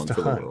long Just a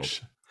for the world.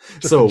 hunch.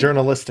 Just a So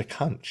journalistic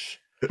hunch.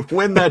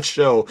 when that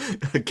show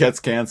gets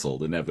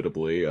canceled,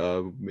 inevitably,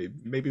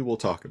 maybe we'll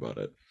talk about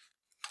it.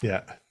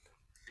 Yeah.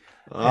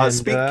 And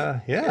Speak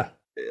yeah.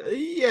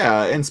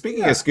 Yeah, and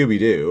speaking of Yeah. Scooby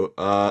Doo,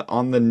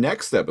 on the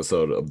next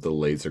episode of the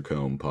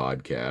Lasercomb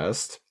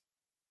podcast,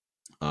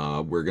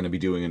 we're going to be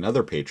doing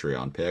another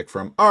Patreon pick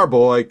from our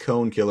boy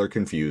Cone Killer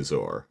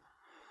Confusor.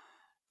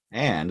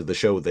 And the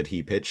show that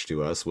he pitched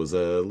to us was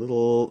a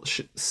little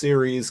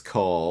series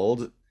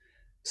called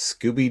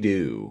Scooby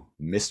Doo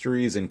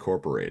Mysteries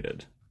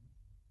Incorporated,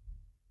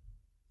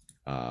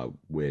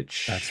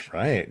 which That's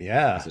right. has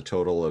Yeah. a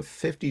total of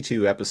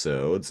 52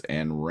 episodes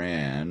and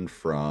ran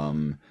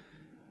from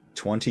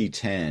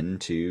 2010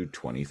 to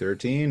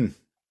 2013.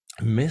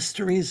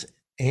 Mysteries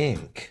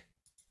Inc.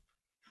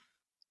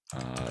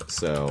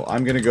 So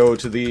I'm going to go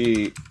to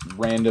the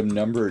random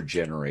number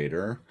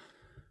generator.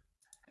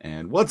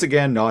 And once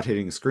again, not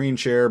hitting screen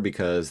share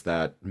because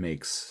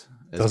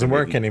Doesn't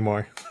work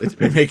anymore. it's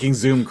been making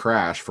Zoom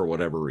crash for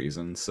whatever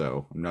reason.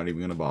 So I'm not even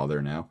going to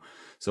bother now.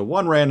 So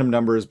one random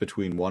number is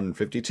between 1 and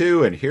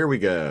 52. And here we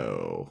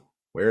go.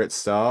 Where it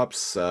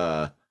stops,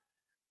 no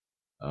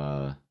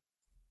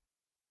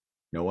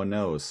one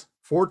knows.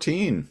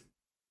 14.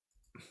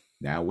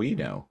 Now we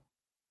know.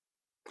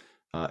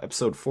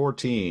 Episode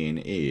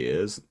 14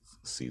 is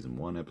season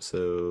 1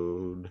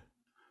 episode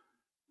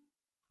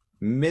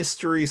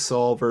Mystery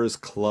Solvers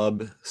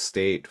Club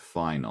State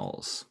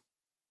Finals.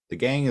 The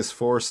gang is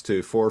forced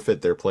to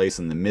forfeit their place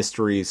in the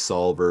Mystery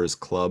Solvers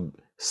Club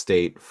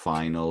State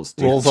Finals.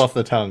 Rolls off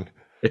the tongue.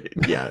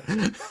 Yeah,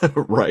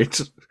 right.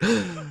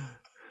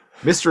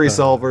 Mystery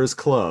Solvers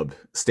Club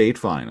State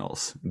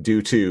Finals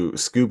due to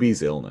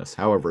Scooby's illness.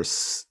 However,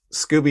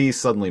 Scooby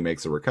suddenly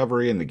makes a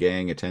recovery and the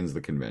gang attends the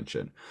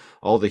convention.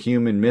 All the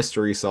human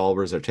mystery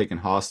solvers are taken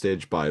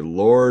hostage by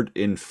Lord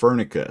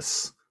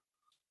Infernicus.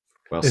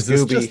 While Is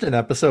this Scooby, just an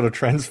episode of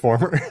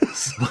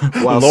Transformers?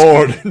 while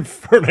Lord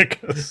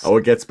Infernicus. oh,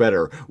 it gets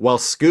better. While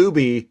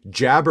Scooby,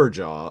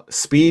 Jabberjaw,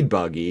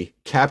 Speedbuggy,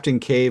 Captain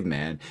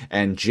Caveman,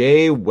 and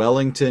J.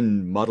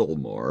 Wellington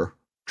Muddlemore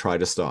try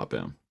to stop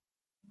him.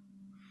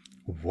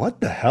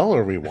 What the hell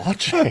are we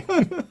watching?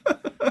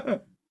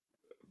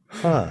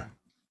 Huh.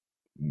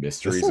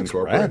 This Mysteries looks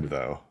Incorporated. rad,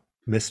 though.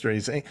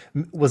 Mysteries Inc.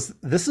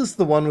 This is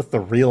the one with the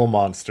real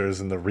monsters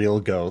and the real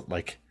goat?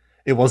 Like,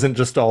 it wasn't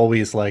just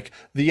always like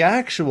the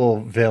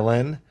actual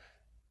villain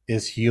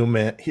is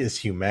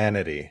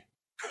humanity.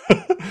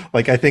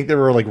 Like, I think there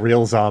were like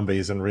real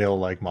zombies and real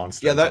like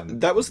monsters. Yeah,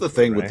 that was the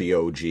thing with right? the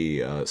OG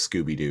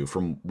Scooby Doo.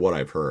 From what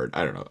I've heard,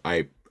 I don't know.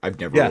 I've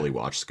never Yeah. really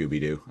watched Scooby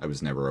Doo. I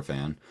was never a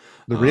fan.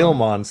 The real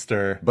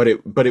monster But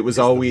it was is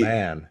the always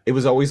man. it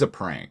was always a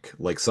prank,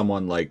 like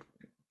someone like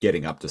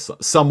getting up to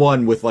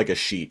someone with like a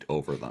sheet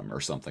over them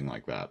or something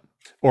like that.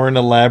 Or an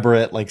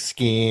elaborate like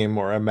scheme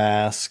or a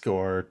mask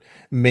or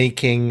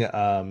making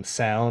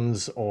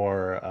sounds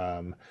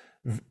or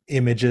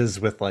images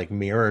with like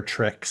mirror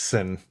tricks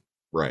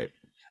Right.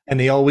 and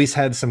they always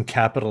had some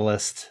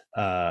capitalist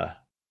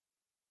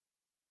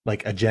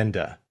like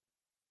agenda,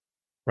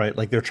 right?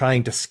 Like they're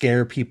trying to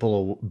scare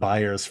people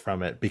buyers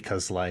from it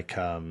because like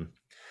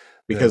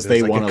Because they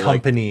there's like want a to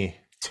like company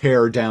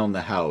tear down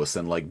the house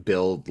and like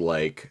build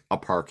like a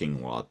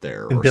parking lot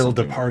there and or build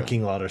a something like that.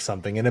 parking lot or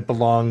something and it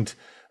belonged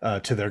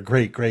to their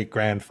great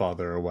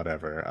grandfather or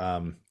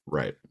whatever.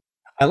 Right.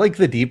 I like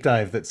the deep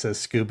dive that says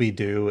Scooby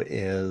Doo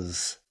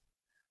is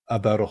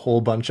about a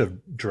whole bunch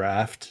of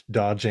draft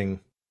dodging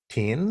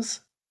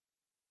teens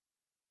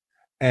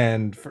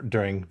and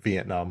during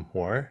Vietnam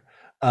War.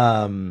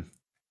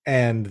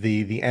 And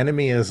the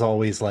enemy is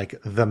always like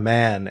the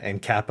man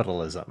and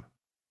capitalism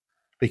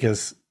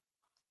because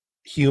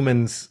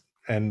humans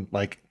and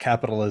like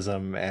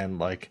capitalism and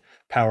like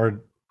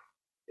power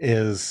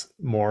is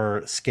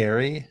more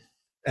scary,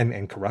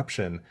 and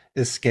corruption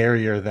is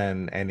scarier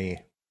than any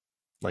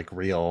like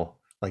real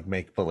like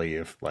make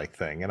believe like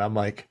thing. And I'm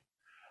like,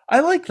 I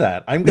like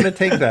that. I'm gonna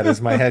take that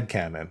as my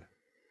headcanon.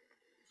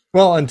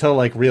 Well, until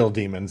like real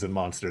demons and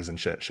monsters and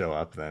shit show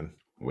up, then.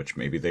 Which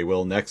maybe they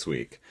will next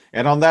week.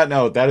 And on that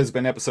note, that has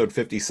been episode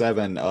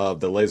 57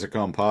 of the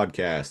Lasercomb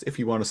podcast. If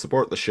you want to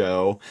support the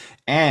show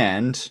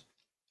and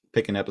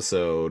pick an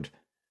episode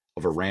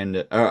of a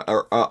random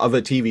of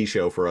a TV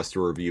show for us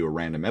to review a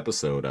random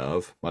episode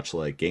of, much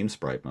like Game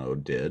Sprite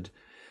Mode did,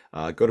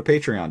 go to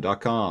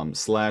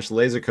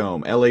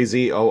patreon.com/lasercomb,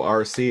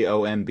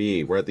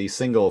 LAZORCOMB. We're at the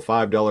single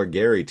 $5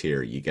 Gary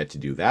tier. You get to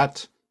do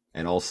that,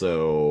 and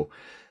also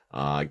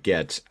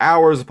get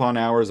hours upon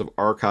hours of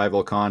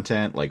archival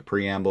content like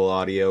preamble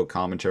audio,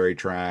 commentary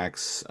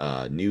tracks,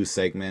 new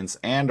segments,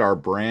 and our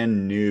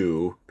brand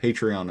new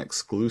Patreon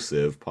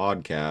exclusive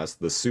podcast,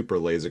 the Super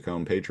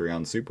Lasercomb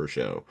Patreon Super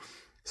Show.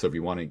 So if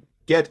you want to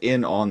get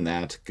in on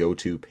that, go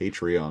to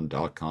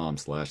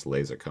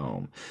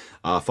patreon.com/lasercomb.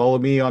 Follow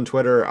me on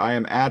Twitter. I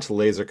am at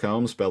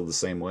lasercomb, spelled the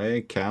same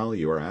way. Cal,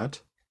 you are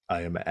at?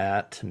 I am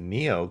at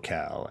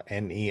NeoKal,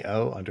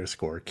 NEO_KAL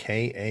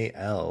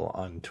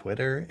on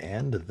Twitter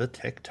and the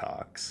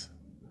TikToks.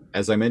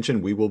 As I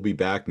mentioned, we will be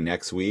back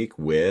next week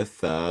with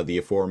the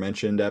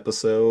aforementioned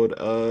episode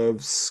of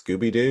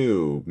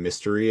Scooby-Doo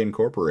Mystery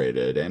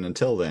Incorporated. And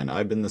until then,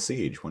 I've been The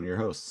Siege, one of your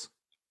hosts.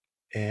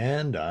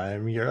 And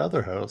I'm your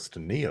other host,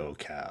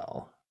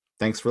 NeoKal.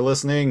 Thanks for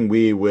listening.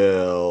 We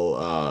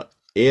will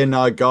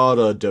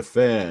Di-Gata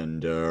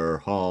defender,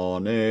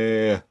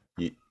 honey.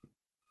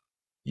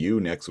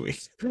 You next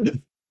week.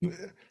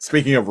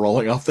 Speaking of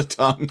rolling off the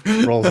tongue.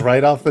 Rolls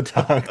right off the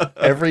tongue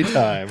every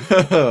time.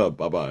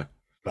 Bye-bye.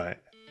 Bye.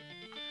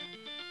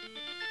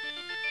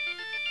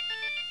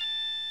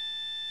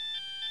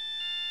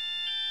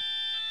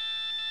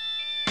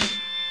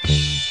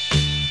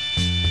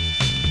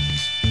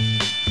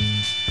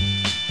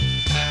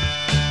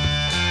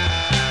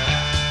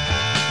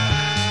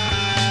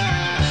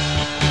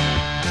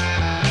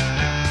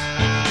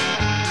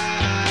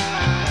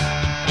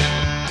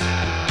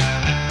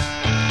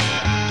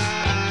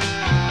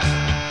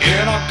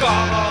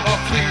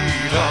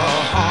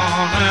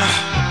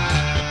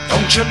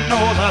 Don't you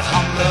know that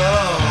I'm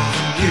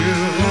loving you?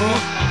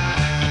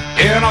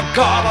 In a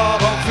Gata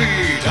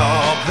Vida,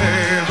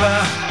 baby.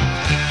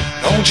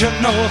 Don't you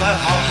know that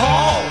I'll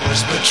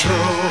always be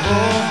true?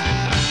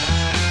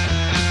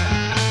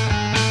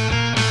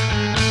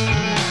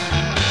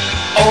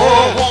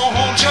 Oh,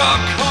 won't you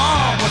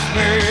come with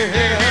me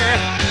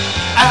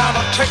and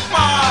take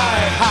my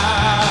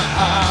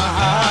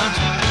hand?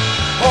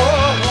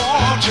 Oh,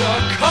 won't you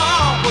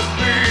come with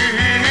me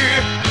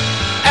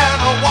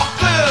and walk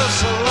this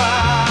line?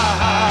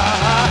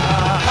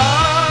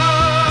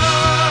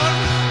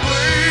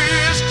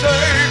 Please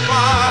take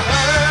my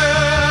hand.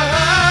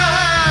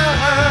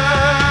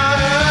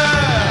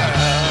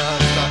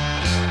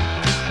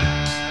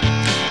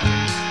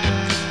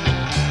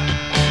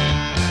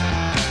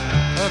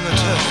 Let me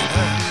tell you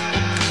that.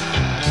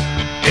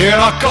 In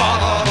a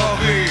Gata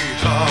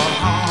Vida,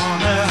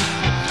 honey,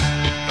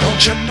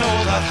 don't you know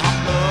that I'm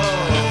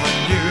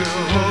loving you?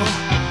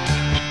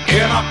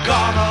 In a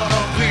Gata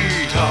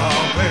Vida,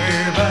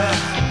 baby,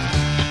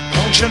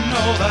 don't you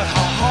know that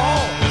I'll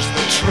always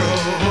be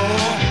true?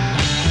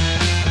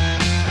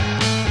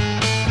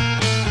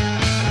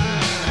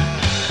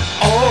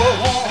 Oh,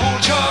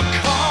 won't you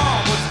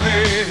come with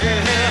me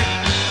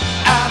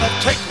and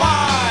take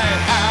my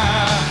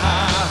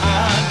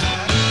hand?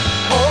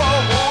 Oh,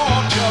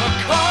 won't you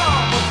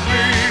come with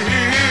me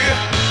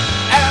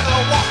and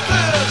walk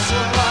this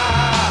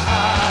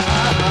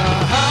line?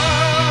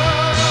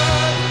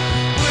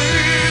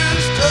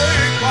 Please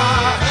take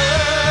my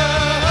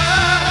hand.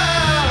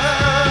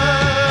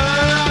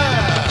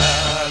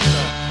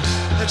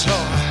 It's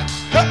all right.